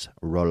those.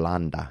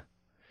 Rolanda.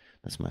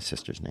 That's my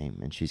sister's name,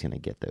 and she's going to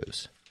get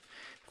those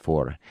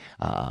for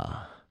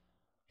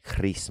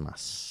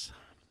Christmas.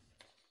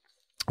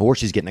 Or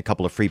she's getting a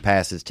couple of free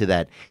passes to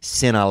that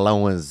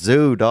Sinaloa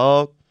Zoo,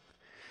 dog.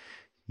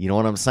 You know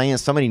what I'm saying?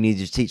 Somebody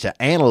needs to teach an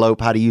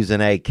antelope how to use an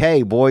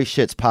AK. Boy,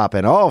 shit's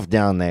popping off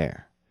down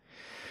there.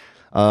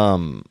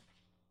 Let's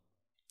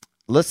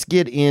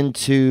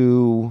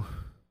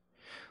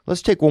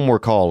take one more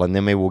call, and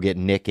then maybe we'll get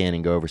Nick in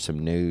and go over some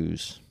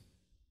news.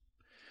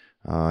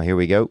 Here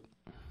we go.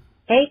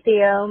 Hey,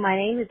 Theo. My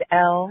name is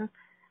Elle.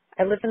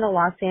 I live in the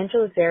Los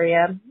Angeles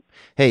area.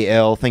 Hey,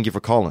 Elle. Thank you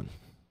for calling.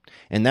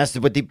 And that's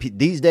what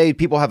these days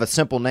people have a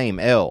simple name,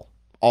 L,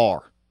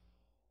 R.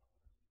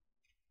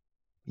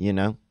 You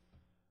know?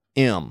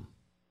 M.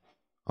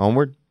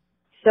 Onward?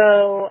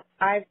 So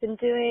I've been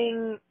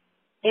doing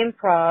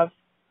improv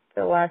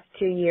for the last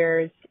 2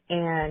 years,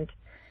 and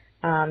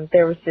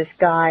there was this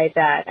guy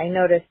that I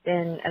noticed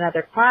in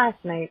another class,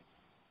 and I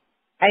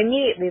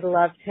immediately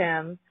loved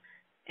him,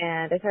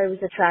 and I thought he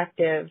was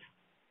attractive.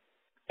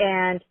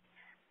 And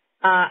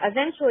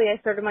eventually I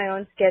started my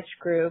own sketch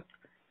group,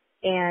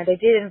 and I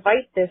did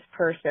invite this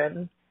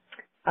person.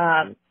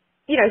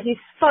 He's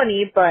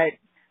funny, but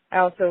I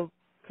also,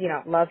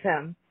 love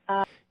him.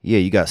 Yeah,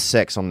 you got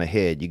sex on the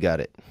head. You got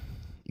it.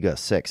 You got a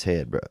sex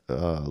head, bro.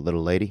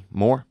 Little lady.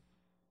 More?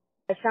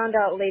 I found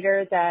out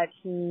later that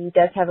he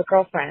does have a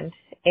girlfriend,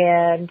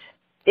 and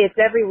it's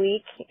every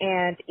week,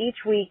 and each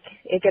week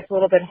it gets a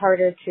little bit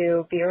harder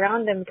to be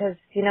around him because,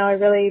 I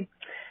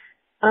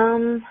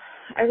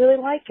really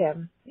like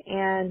him.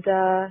 And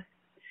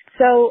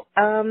so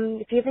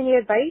if you have any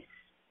advice,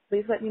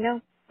 please let me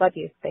know. Love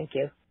you. Thank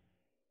you.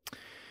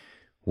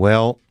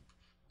 Well,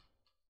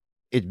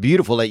 it's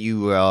beautiful that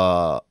you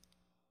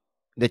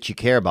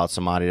care about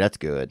somebody. That's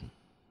good.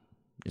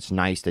 It's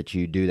nice that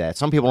you do that.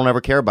 Some people don't ever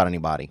care about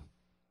anybody.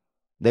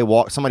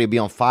 Somebody will be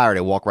on fire,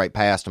 they walk right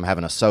past them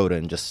having a soda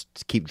and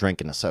just keep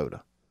drinking the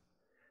soda.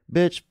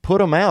 Bitch, put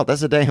them out.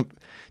 That's a damn...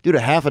 Dude, a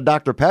half a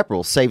Dr. Pepper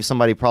will save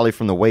somebody probably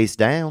from the waist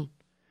down.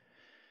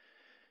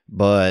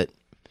 But,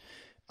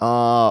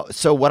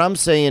 so what I'm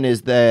saying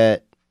is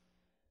that,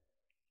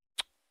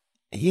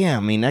 yeah, I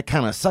mean, that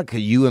kind of sucked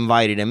because you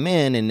invited him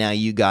in and now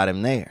you got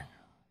him there.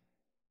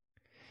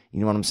 You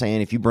know what I'm saying?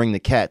 If you bring the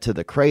cat to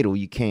the cradle,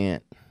 you're going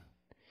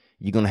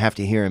to have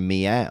to hear him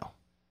meow.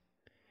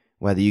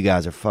 Whether you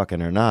guys are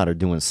fucking or not, or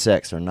doing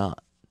sex or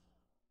not.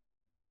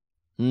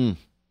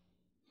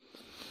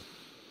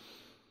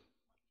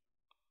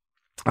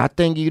 I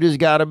think you just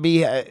got to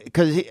be,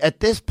 because at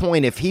this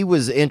point, if he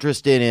was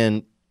interested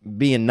in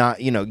being not,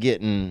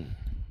 getting,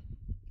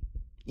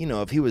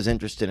 if he was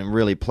interested in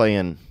really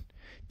playing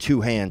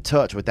two-hand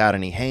touch without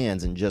any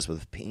hands and just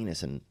with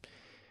penis and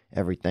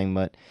everything,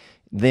 but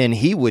then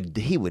he would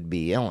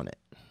be on it.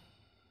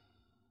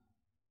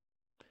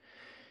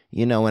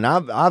 And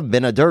I've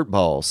been a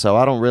dirtball, so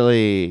I don't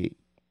really,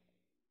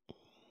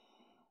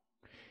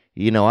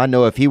 I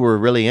know if he were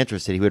really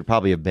interested, he would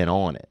probably have been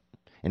on it.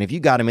 And if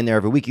you got him in there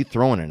every week, you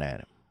throwing it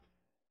at him.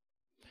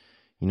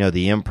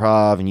 The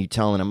improv, and you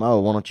telling him, oh,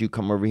 why don't you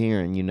come over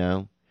here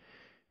and,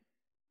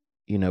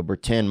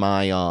 pretend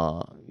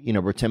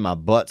my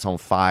butt's on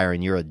fire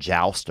and you're a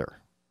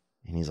jouster.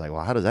 And he's like,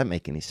 well, how does that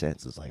make any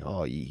sense? It's like,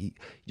 oh, you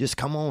just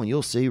come on,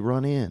 you'll see,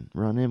 run in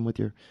with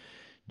your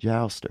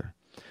jouster.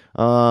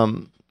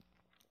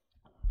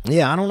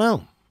 Yeah, I don't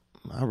know.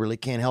 I really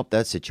can't help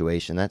that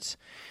situation. That's,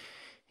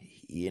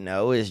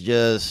 it's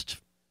just,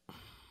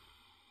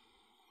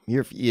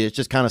 it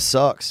just kind of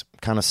sucks.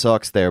 Kind of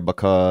sucks there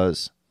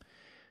because,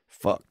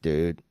 fuck,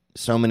 dude.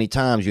 So many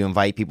times you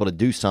invite people to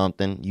do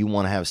something, you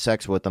want to have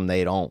sex with them,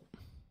 they don't.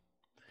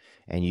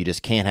 And you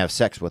just can't have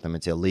sex with them.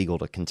 It's illegal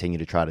to continue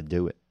to try to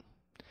do it.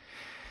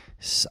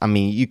 I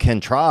mean, you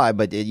can try,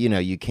 but,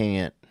 you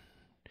can't.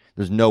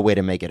 There's no way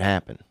to make it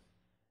happen.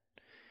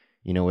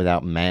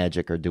 Without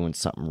magic or doing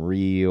something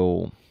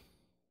real.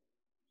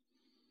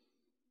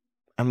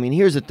 I mean,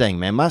 here's the thing,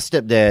 man. My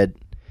stepdad,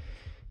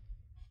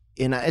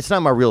 and it's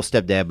not my real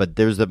stepdad, but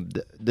there's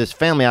this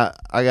family. I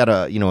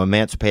got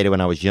emancipated when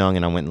I was young,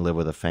 and I went and lived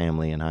with a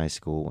family in high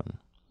school,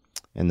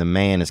 and the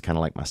man is kind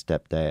of like my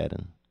stepdad,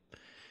 and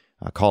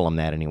I call him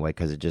that anyway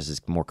because it just is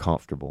more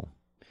comfortable.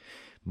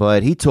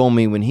 But he told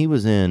me when he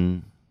was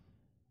in,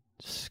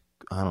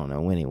 I don't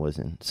know when he was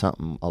in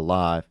something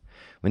alive.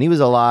 When he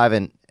was alive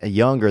and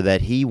younger,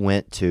 that he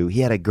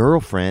had a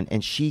girlfriend,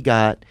 and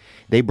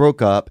they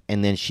broke up,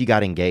 and then she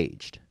got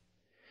engaged.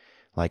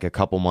 Like a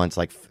couple months,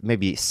 like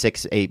maybe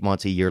 6-8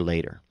 months, a year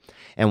later.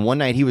 And one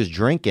night he was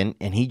drinking,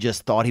 and he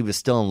just thought he was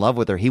still in love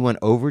with her. He went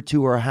over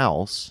to her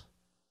house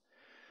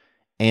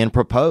and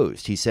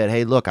proposed. He said,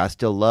 hey, look, I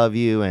still love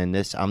you, and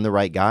I'm the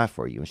right guy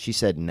for you. And she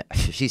said no.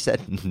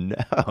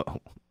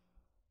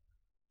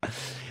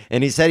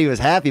 And he said he was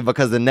happy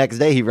because the next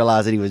day he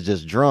realized that he was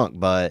just drunk,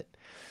 but...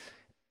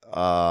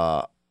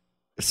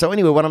 So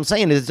anyway, what I'm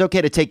saying is it's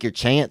okay to take your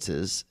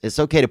chances. It's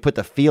okay to put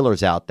the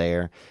feelers out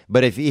there.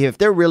 But if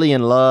they're really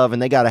in love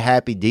and they got a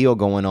happy deal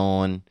going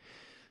on,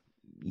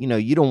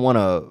 you don't want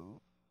to,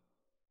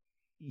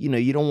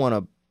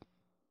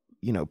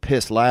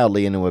 piss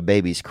loudly into a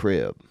baby's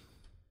crib.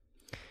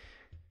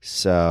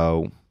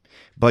 So,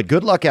 but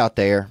good luck out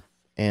there.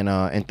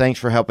 And thanks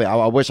for helping.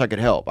 I wish I could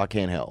help. I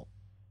can't help.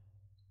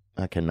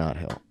 I cannot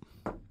help.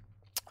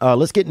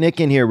 Let's get Nick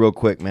in here real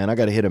quick, man. I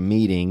got to hit a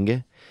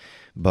meeting.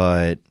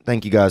 But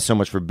thank you guys so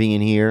much for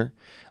being here.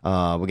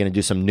 We're going to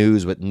do some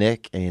news with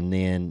Nick, and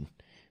then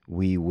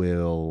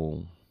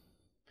we'll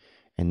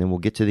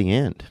get to the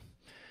end.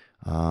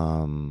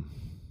 And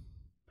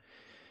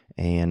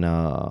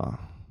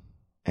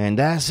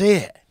that's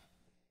it.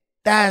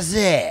 That's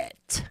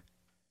it.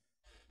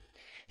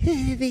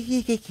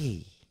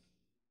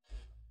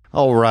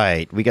 All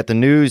right, we got the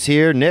news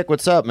here. Nick,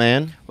 what's up,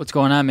 man? What's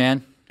going on,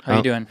 man? How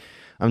you doing?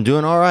 I'm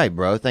doing all right,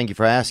 bro. Thank you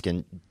for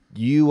asking.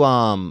 You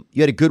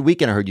had a good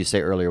weekend, I heard you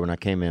say earlier when I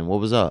came in. What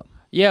was up?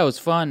 Yeah, it was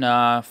fun.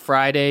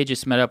 Friday,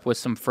 just met up with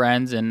some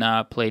friends and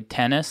played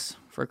tennis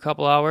for a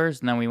couple hours,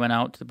 and then we went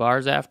out to the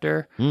bars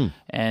after.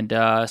 And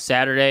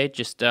Saturday,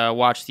 just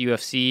watched the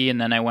UFC,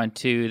 and then I went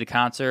to a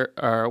concert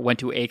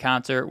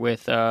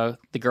with the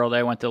girl that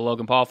I went to the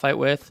Logan Paul fight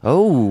with.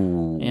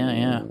 Oh,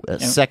 yeah.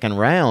 Second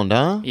round,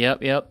 huh?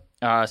 Yep.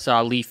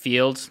 Saw Lee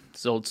Fields,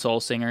 his old soul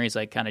singer. He's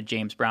like kind of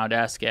James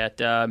Brown-esque at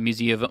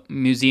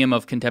Museum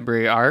of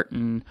Contemporary Art,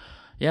 and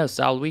yeah, it was a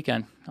solid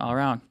weekend all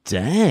around.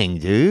 Dang,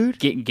 dude.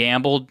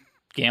 Gambling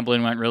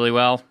went really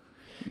well.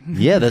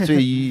 Yeah, that's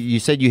what you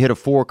said. You hit a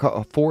four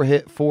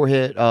hit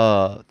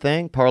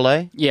thing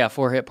parlay. Yeah,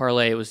 4-hit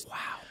parlay. It was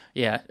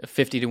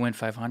 50 to win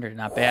 500.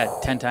 Not bad.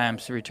 10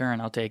 times the return.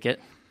 I'll take it.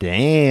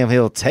 Damn,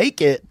 he'll take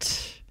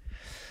it.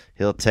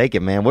 He'll take it,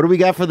 man. What do we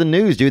got for the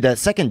news, dude? That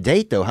second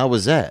date though, how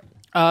was that?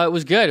 It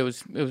was good. It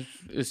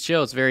was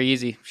chill. It's very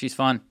easy. She's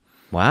fun.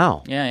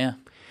 Wow. Yeah.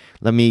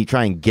 Let me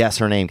try and guess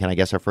her name. Can I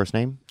guess her first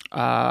name?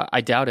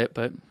 I doubt it,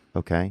 but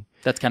okay.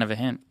 That's kind of a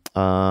hint.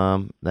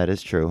 That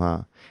is true,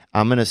 huh?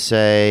 I'm gonna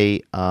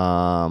say,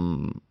 fuck,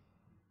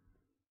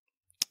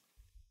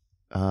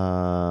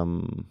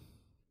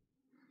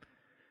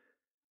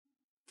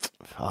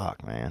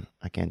 man,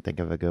 I can't think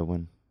of a good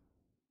one.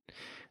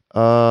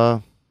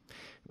 I'm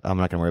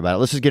not gonna worry about it.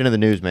 Let's just get into the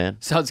news, man.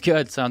 Sounds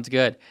good.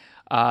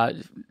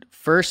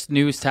 First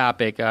news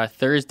topic,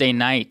 Thursday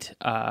night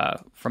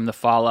from the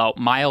fallout.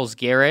 Myles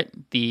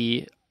Garrett,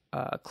 the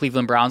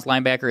Cleveland Browns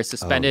linebacker, is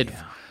suspended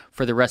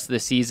for the rest of the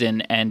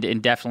season and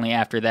indefinitely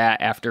after that,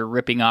 after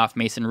ripping off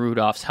Mason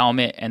Rudolph's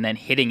helmet and then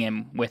hitting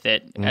him with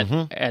it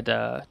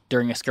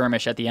during a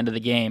skirmish at the end of the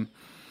game.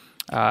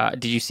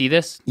 Did you see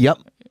this? Yep.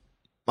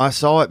 I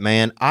saw it,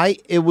 man. I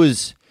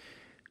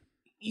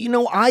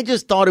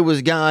just thought it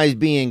was guys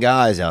being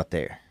guys out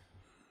there.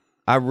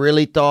 I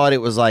really thought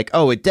it was like,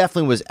 it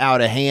definitely was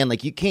out of hand.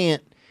 Like,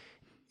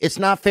 it's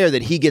not fair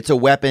that he gets a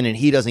weapon and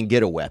he doesn't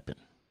get a weapon.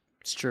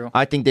 It's true.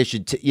 I think they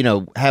should,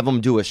 have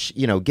him do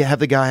have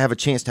the guy have a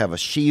chance to have a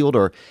shield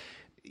or,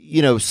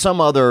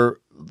 some other.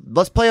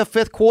 Let's play a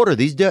fifth quarter.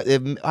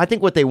 I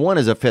think what they want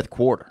is a fifth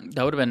quarter.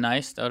 That would have been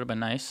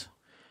nice.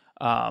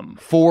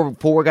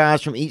 Four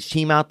guys from each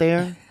team out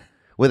there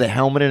with a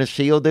helmet and a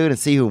shield, dude, and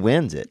see who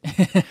wins it.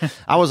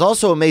 I was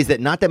also amazed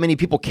that not that many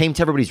people came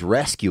to everybody's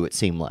rescue. It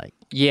seemed like.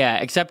 Yeah,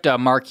 except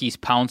Marquise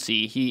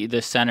Pouncey,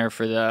 the center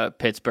for the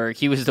Pittsburgh.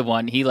 He was the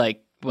one. He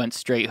went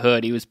straight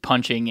hood. He was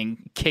punching and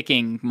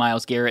kicking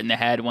Myles Garrett in the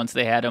head once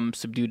they had him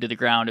subdued to the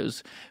ground. It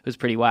was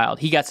pretty wild.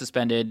 He got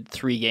suspended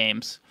 3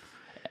 games.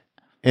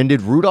 And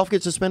did Rudolph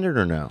get suspended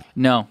or no?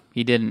 No,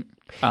 he didn't.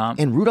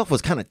 And Rudolph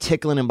was kind of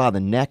tickling him by the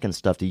neck and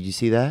stuff. Did you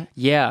see that?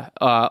 Yeah.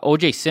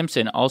 O.J.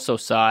 Simpson also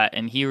saw it,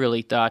 and he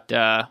really thought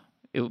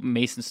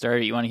Mason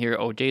started. You want to hear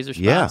O.J.'s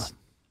response? Yeah.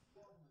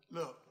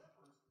 Look,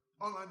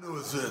 all I know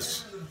is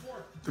this.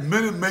 The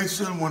minute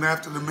Mason went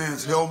after the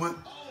man's helmet,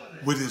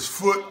 with his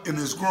foot in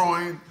his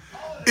groin,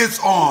 it's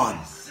on.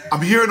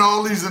 I'm hearing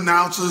all these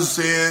announcers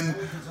saying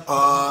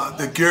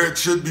that Garrett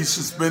should be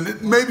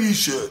suspended. Maybe he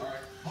should.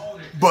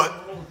 But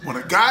when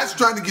a guy's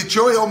trying to get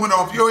your helmet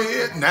off your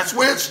head, and that's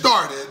where it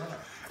started,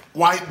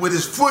 with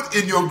his foot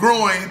in your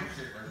groin,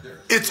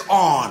 it's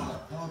on.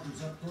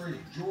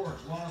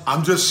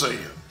 I'm just saying.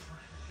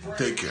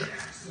 Take care.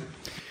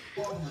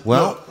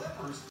 Well,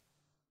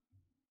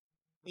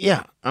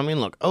 yeah. I mean,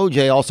 look,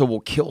 OJ also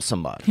will kill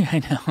somebody. Yeah, I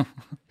know.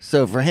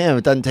 So for him,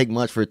 it doesn't take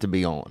much for it to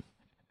be on.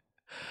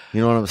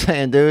 You know what I'm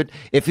saying, dude?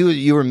 If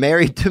you were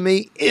married to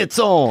me, it's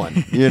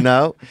on.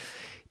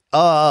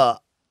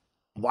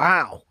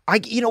 Wow.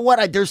 You know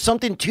what? There's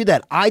something to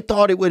that. I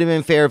thought it would have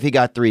been fair if he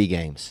got 3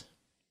 games.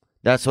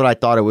 That's what I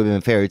thought it would have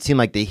been fair. It seemed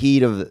like the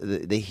heat of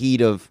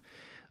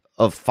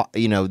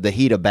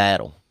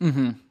battle.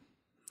 Mm-hmm.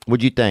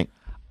 What'd you think?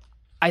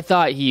 I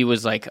thought he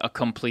was like a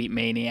complete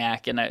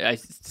maniac, and I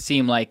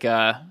seemed like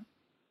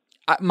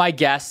my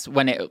guess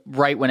when it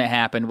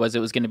happened was it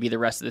was going to be the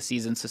rest of the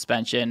season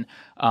suspension.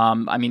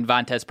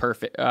 Vontaze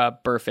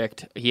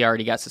Burfict, he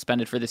already got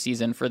suspended for the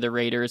season for the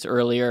Raiders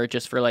earlier,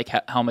 just for like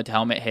helmet to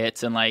helmet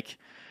hits, and like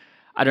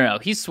I don't know,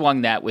 he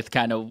swung that with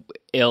kind of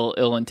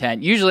ill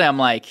intent. Usually I'm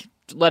like,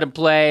 let him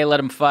play, let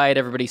him fight,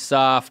 everybody's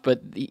soft,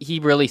 but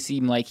he really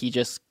seemed like he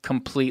just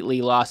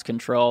completely lost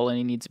control and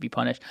he needs to be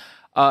punished.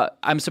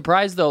 I'm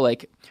surprised though,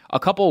 like a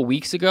couple of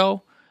weeks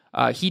ago,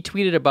 he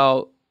tweeted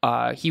about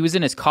he was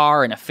in his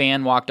car and a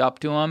fan walked up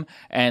to him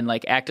and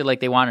like acted like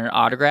they wanted an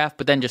autograph,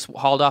 but then just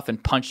hauled off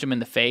and punched him in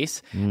the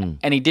face.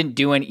 And he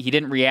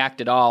didn't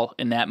react at all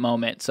in that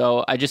moment.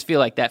 So I just feel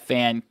like that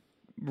fan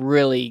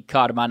really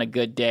caught him on a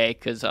good day,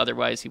 because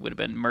otherwise he would have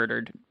been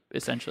murdered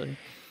essentially.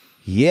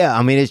 Yeah,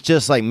 I mean, it's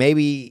just like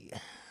maybe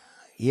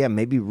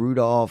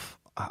Rudolph.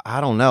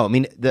 I don't know. I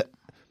mean,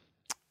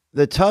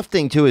 the tough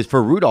thing too is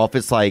for Rudolph,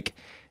 it's like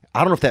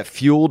I don't know if that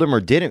fueled him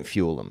or didn't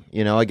fuel him.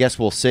 I guess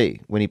we'll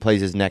see when he plays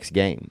his next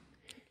game.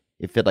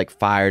 if it like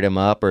fired him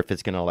up or if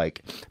it's gonna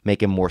like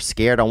make him more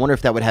scared. I wonder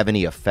if that would have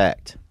any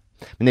effect.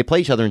 I mean, they play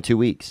each other in 2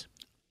 weeks.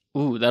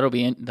 Ooh, that'll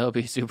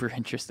be super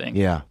interesting.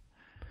 Yeah.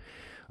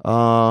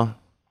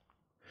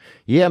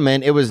 Yeah,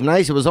 man, it was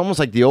nice. It was almost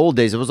like the old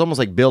days. It was almost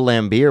like Bill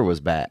Laimbeer was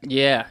back.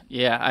 Yeah.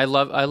 I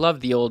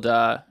love the old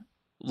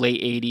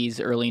late 80s,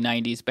 early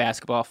 90s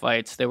basketball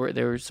fights. There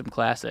were some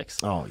classics.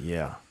 Oh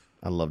yeah,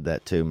 I love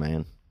that too,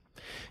 man.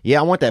 Yeah,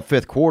 I want that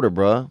fifth quarter,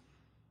 bro.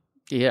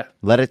 Yeah.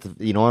 Let it.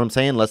 You know what I'm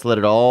saying? Let's let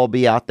it all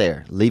be out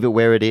there. Leave it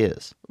where it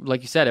is.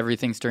 Like you said,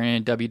 everything's turning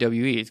into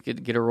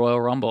WWE. Get a Royal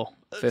Rumble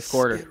fifth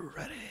quarter. Get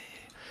ready.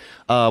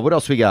 What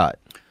else we got?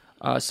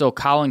 So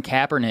Colin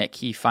Kaepernick,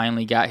 he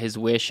finally got his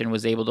wish and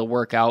was able to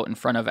work out in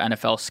front of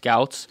NFL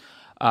scouts.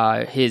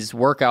 His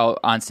workout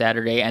on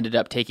Saturday ended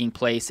up taking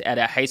place at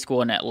a high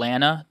school in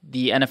Atlanta.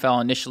 The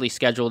NFL initially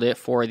scheduled it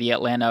for the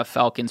Atlanta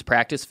Falcons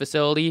practice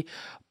facility,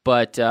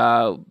 but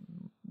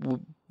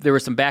there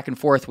was some back and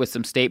forth with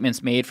some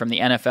statements made from the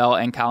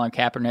NFL and Colin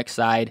Kaepernick's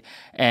side,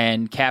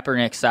 and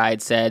Kaepernick's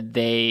side said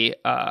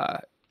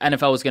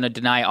NFL was going to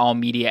deny all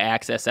media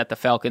access at the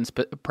Falcons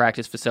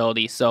practice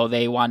facility, so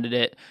they wanted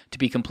it to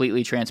be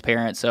completely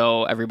transparent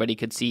so everybody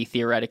could see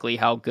theoretically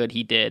how good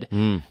he did.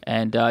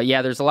 And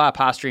there's a lot of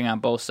posturing on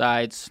both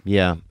sides.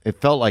 Yeah, it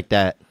felt like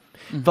that.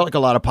 It felt like a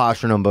lot of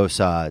posturing on both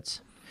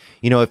sides.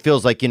 It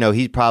feels like,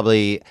 he's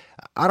probably,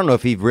 I don't know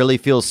if he really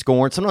feels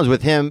scorned. Sometimes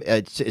with him,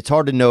 it's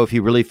hard to know if he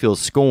really feels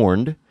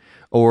scorned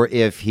or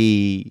if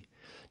he,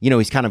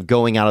 he's kind of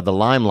going out of the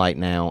limelight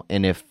now,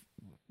 and if,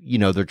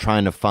 they're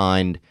trying to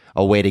find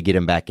a way to get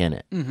him back in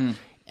it. Mm-hmm.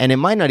 And it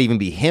might not even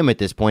be him at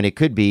this point. It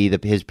could be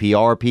his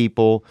PR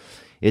people.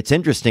 It's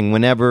interesting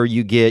whenever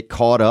you get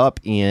caught up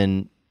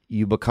in,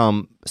 you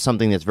become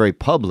something that's very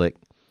public,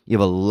 you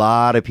have a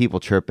lot of people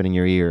chirping in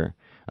your ear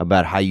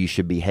about how you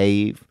should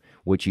behave,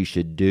 what you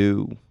should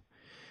do.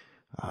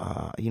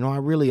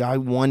 I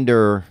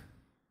wonder,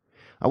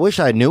 I wish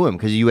I knew him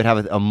because you would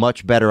have a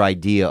much better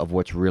idea of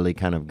what's really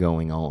kind of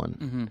going on.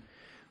 Mm-hmm.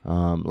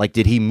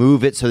 Did he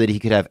move it so that he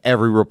could have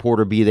every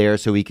reporter be there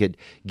so he could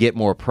get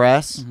more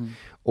press? Mm-hmm.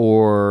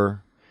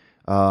 Or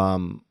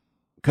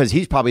because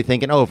he's probably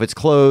thinking, if it's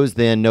closed,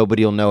 then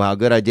nobody will know how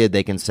good I did.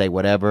 They can say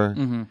whatever.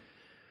 Mm-hmm.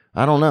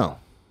 I don't know.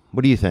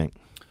 What do you think?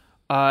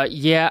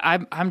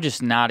 I'm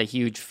just not a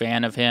huge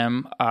fan of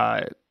him.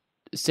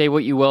 Say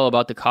what you will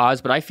about the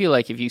cause, but I feel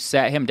like if you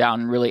sat him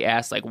down and really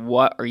asked,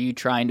 what are you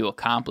trying to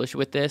accomplish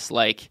with this?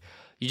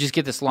 You just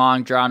get this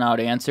long, drawn-out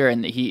answer,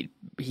 and he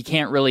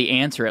can't really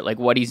answer it,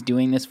 what he's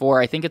doing this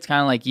for. I think it's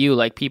kind of like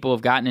you, people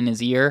have gotten in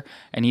his ear,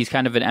 and he's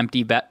kind of an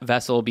empty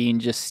vessel being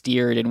just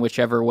steered in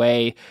whichever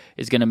way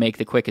is going to make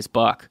the quickest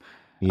buck.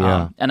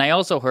 Yeah. And I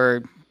also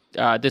heard,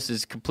 this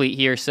is complete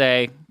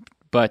hearsay,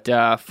 but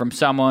from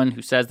someone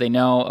who says they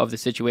know of the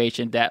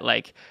situation that,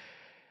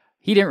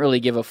 he didn't really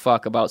give a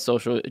fuck about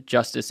social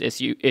justice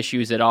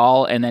issues at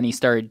all, and then he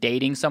started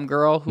dating some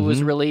girl who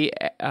was really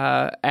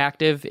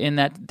active in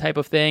that type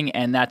of thing,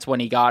 and that's when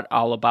he got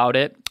all about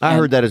it. I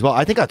heard that as well.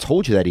 I think I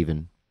told you that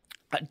even.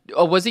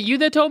 Was it you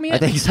that told me it? I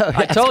think so.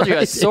 I told you,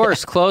 a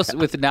source close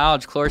with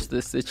knowledge close to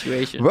this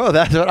situation. Bro,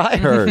 that's what I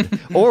heard.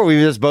 Or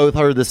we just both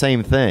heard the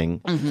same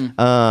thing.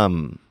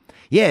 Mm-hmm.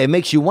 It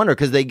makes you wonder,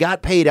 because they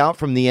got paid out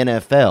from the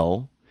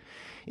NFL.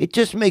 It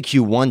just makes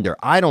you wonder.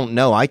 I don't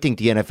know. I think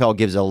the NFL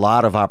gives a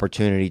lot of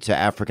opportunity to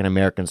African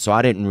Americans. So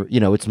I didn't,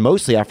 it's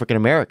mostly African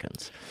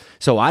Americans.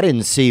 So I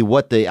didn't see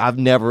I've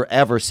never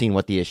ever seen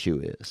what the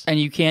issue is. And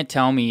you can't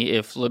tell me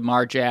if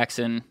Lamar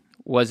Jackson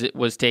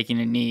was taking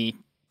a knee,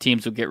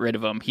 teams would get rid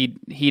of him.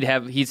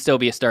 He'd still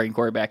be a starting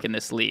quarterback in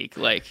this league.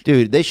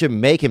 Dude, they should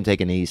make him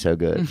take a knee so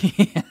good.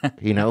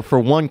 Yeah. For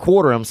one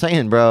quarter, I'm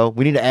saying, bro,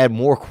 we need to add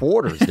more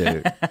quarters,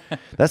 dude.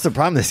 That's the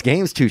problem. This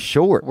game's too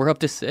short. We're up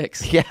to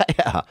 6.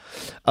 Yeah.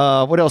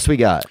 What else we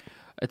got?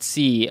 Let's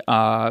see.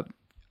 A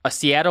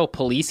Seattle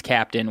police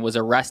captain was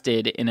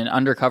arrested in an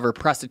undercover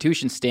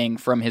prostitution sting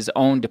from his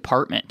own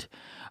department.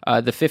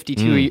 The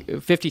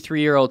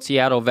 53-year-old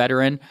Seattle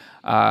veteran,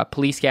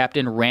 police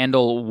captain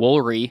Randall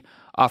Woolery,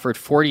 offered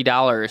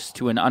 $40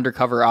 to an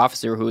undercover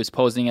officer who was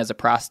posing as a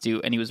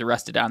prostitute, and he was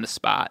arrested on the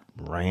spot.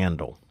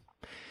 Randall.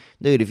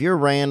 Dude, if you're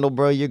Randall,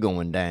 bro, you're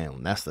going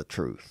down. That's the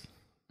truth.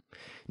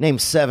 Name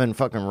 7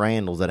 fucking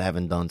Randalls that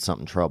haven't done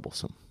something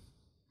troublesome.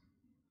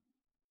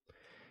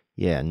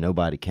 Yeah,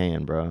 nobody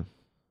can, bro.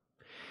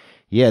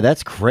 Yeah,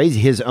 that's crazy.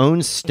 His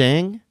own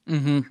sting?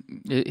 Mm-hmm.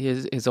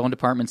 His own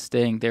department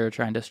sting. They were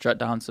trying to strut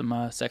down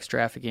some sex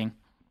trafficking.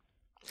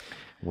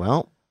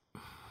 Well,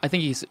 I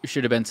think he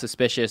should have been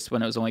suspicious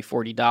when it was only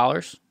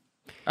 $40.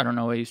 I don't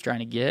know what he was trying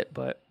to get,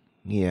 but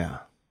yeah,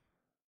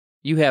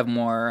 you have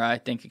more, I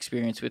think,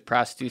 experience with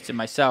prostitutes than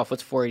myself.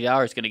 What's $40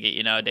 going to get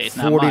you nowadays?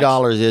 Not $40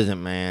 much.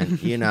 Isn't, man.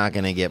 You're not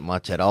going to get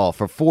much at all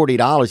for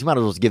 $40. You might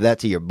as well give that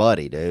to your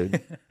buddy,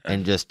 dude,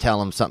 and just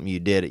tell him something you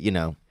did.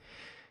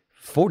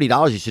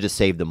 $40. You should have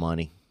saved the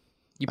money.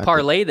 You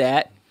parlay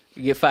that.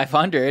 You get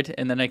 $500,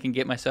 and then I can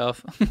get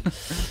myself.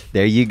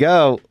 There you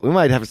go. We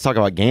might have to talk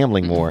about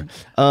gambling more.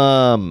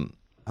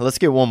 Let's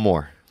get one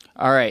more.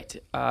 All right.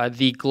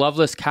 The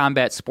Gloveless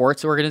Combat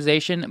Sports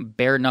Organization,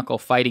 Bare Knuckle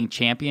Fighting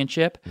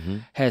Championship,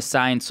 has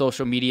signed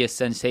social media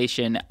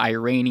sensation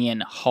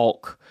Iranian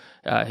Hulk.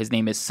 His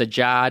name is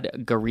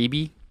Sajjad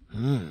Garibi.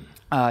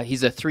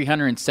 He's a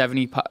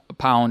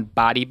 370-pound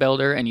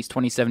bodybuilder, and he's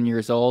 27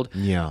 years old.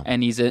 Yeah.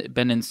 And he's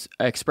been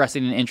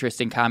expressing an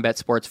interest in combat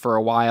sports for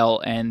a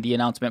while, and the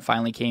announcement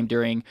finally came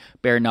during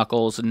Bare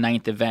Knuckle's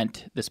 9th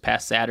event this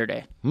past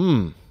Saturday.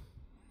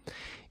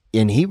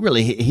 And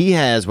he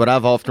has what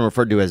I've often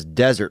referred to as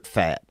desert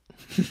fat.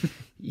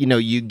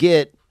 You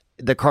get,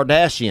 the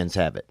Kardashians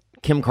have it.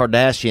 Kim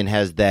Kardashian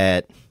has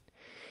that,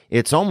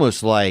 it's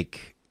almost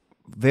like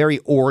very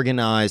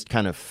organized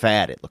kind of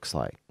fat, it looks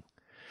like.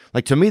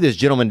 Like, to me, this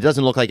gentleman, it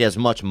doesn't look like as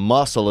much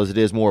muscle as it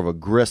is more of a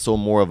gristle,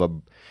 more of a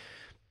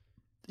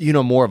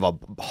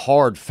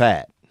hard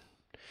fat.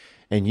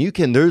 And I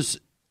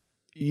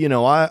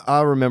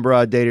remember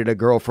I dated a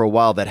girl for a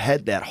while that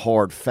had that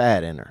hard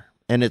fat in her.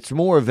 And it's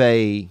more of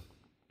it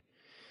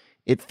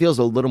feels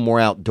a little more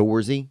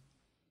outdoorsy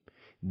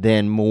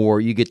than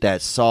you get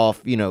that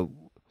soft,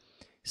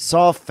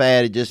 soft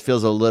fat. It just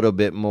feels a little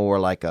bit more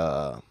like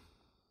I've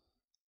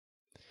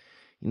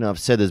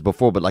said this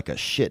before, but like a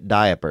shit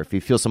diaper. If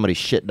you feel somebody's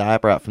shit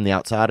diaper out from the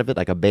outside of it,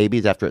 like a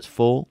baby's after it's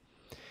full,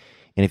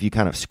 and if you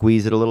kind of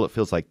squeeze it a little, it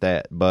feels like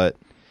that. But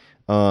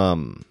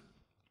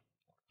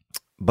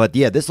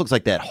yeah, this looks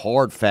like that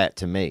hard fat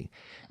to me.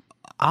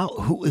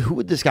 Who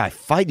would this guy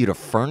fight? You to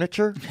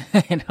furniture?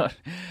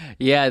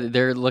 Yeah,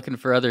 they're looking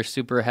for other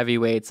super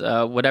heavyweights.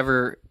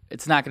 Whatever,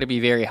 it's not going to be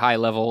very high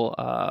level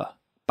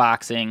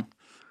boxing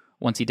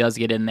once he does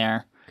get in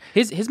there.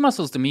 His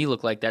muscles to me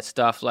look like that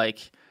stuff.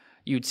 Like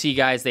you'd see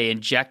guys, they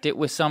inject it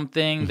with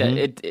something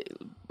that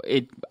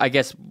I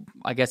guess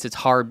it's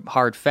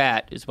hard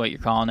fat is what you're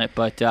calling it.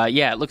 But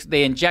yeah, it looks,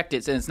 they inject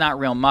it and it's not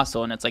real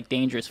muscle and it's like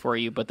dangerous for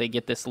you. But they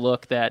get this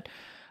look that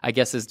I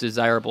guess is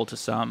desirable to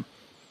some.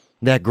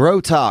 That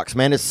Grotox,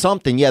 man, is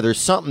something. Yeah,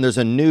 there's something. There's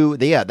a new.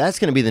 Yeah, that's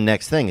going to be the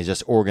next thing. Is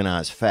just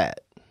organized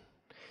fat.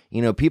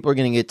 People are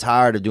going to get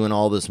tired of doing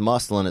all this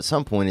muscle, and at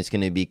some point, it's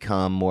going to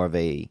become more of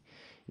a.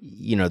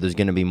 There's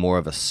going to be more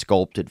of a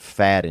sculpted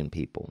fat in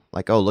people.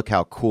 Like, oh, look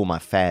how cool my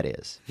fat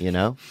is.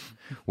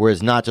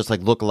 Whereas not just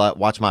like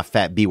watch my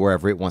fat be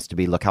wherever it wants to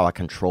be. Look how I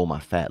control my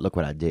fat. Look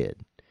what I did.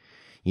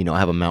 I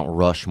have a Mount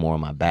Rushmore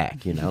on my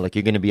back. Like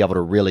you're going to be able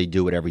to really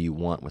do whatever you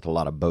want with a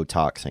lot of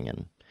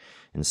Botoxing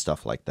and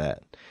stuff like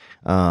that.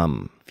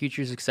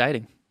 Future's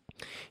exciting.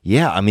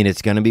 Yeah,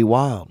 it's going to be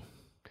wild.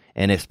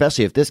 And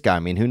especially if this guy,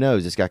 who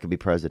knows, this guy could be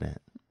president.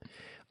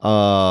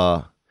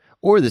 Or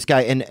this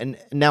guy, and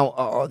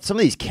now some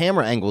of these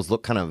camera angles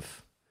look kind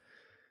of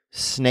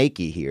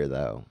snaky here,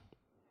 though.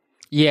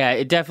 Yeah,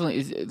 it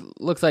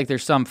looks like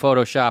there's some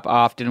Photoshop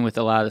often with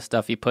a lot of the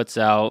stuff he puts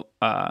out.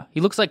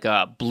 He looks like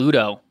a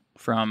Bluto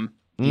from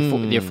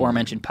the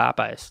aforementioned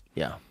Popeyes.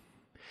 Yeah.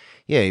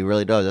 Yeah, he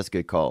really does. That's a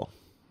good call.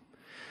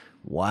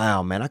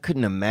 Wow, man, I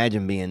couldn't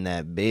imagine being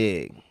that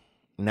big.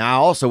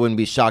 Now, I also wouldn't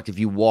be shocked if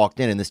you walked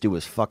in and this dude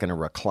was fucking a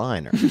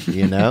recliner,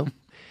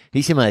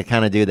 He seemed like the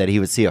kind of dude that he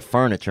would see a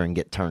furniture and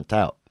get turned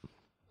out.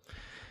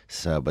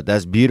 So, but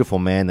that's beautiful,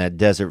 man, that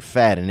desert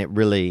fat, and it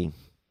really,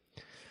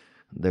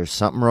 there's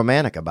something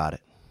romantic about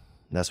it.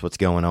 That's what's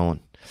going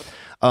on.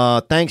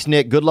 Thanks,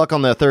 Nick. Good luck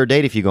on the third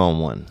date if you go on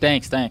one.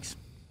 Thanks.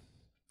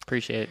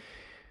 Appreciate it.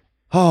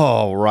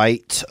 All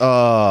right.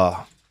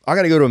 I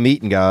got to go to a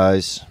meeting,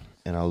 guys,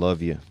 and I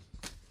love you.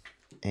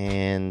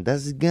 And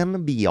that's going to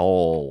be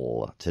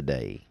all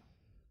today.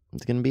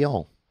 It's going to be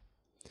all.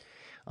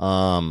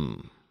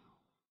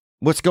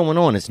 What's going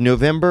on? It's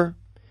November.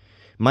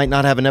 Might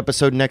not have an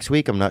episode next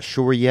week. I'm not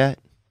sure yet.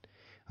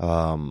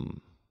 And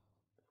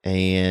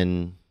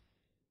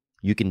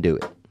you can do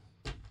it.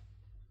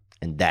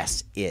 And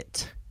that's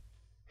it.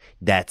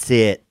 That's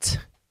it.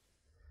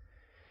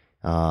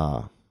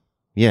 Yeah,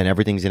 and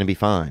everything's going to be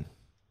fine.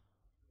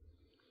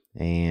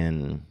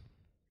 And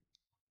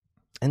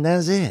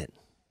that's it.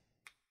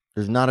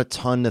 There's not a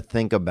ton to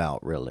think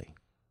about, really.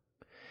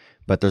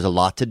 But there's a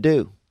lot to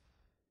do.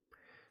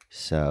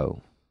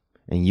 So,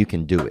 and you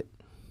can do it.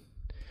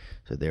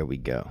 So there we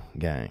go,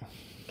 gang.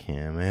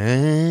 Come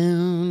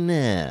on.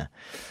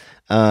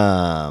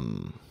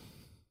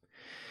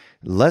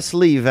 Let's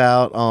leave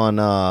out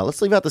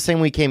the same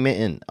way we came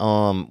in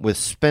with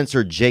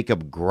Spencer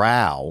Jacob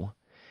Grau.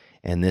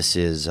 And this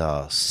is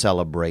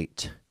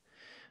Celebrate.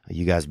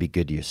 You guys be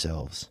good to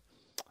yourselves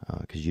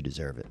because you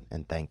deserve it.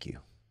 And thank you.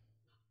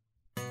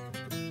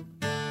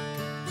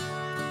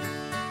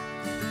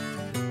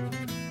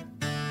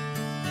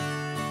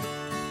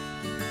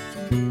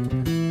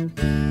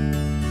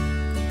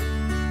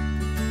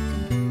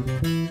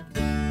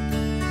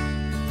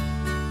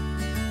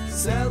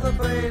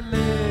 Celebrate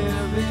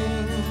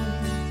living,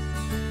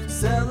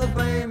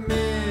 celebrate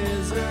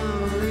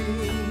misery.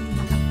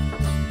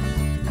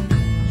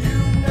 You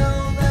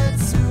know that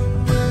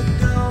soon we're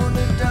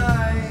gonna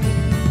die.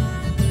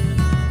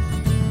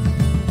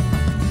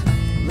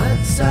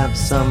 Let's have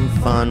some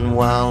fun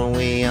while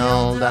we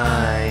all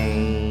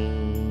die.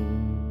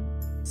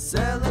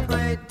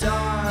 Celebrate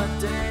dark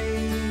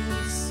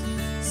days,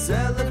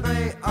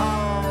 celebrate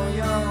all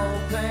your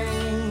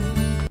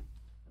pain.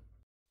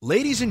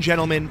 Ladies and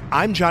gentlemen,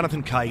 I'm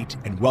Jonathan Kite,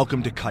 and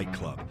welcome to Kite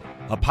Club,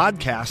 a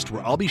podcast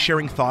where I'll be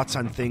sharing thoughts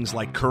on things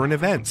like current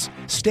events,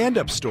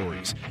 stand-up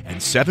stories,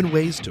 and 7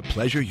 ways to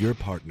pleasure your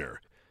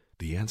partner.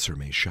 The answer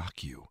may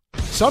shock you.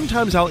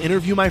 Sometimes I'll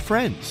interview my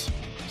friends.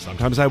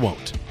 Sometimes I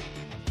won't.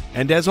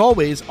 And as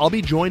always, I'll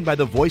be joined by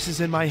the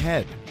voices in my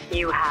head.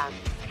 You have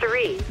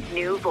 3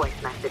 new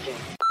voice messages.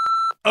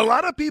 A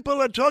lot of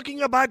people are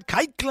talking about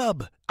Kite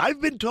Club.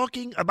 I've been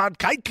talking about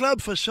Kite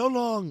Club for so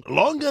long,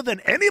 longer than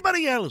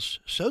anybody else.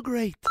 So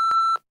great.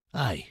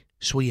 Hey,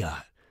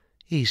 sweetheart,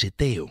 here's the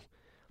deal.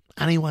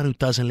 Anyone who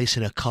doesn't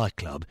listen to Kite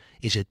Club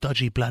is a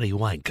dodgy bloody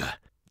wanker.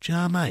 Do you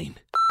know what I mean?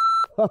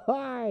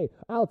 Hi,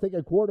 I'll take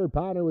a quarter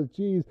pounder with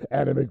cheese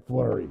and a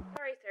McFlurry.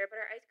 Sorry, sir, but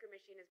our ice cream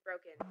machine is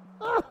broken.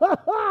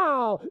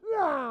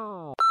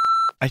 No!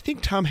 I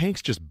think Tom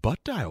Hanks just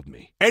butt-dialed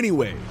me.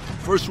 Anyway,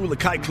 first rule of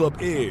Kite Club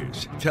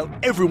is tell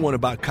everyone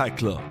about Kite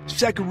Club.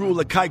 Second rule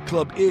of Kite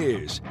Club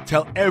is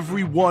tell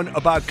everyone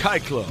about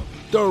Kite Club.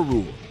 Third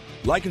rule,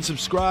 like and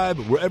subscribe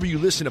wherever you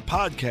listen to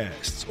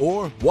podcasts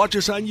or watch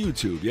us on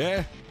YouTube,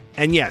 yeah?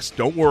 And yes,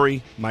 don't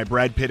worry, my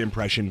Brad Pitt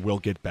impression will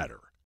get better.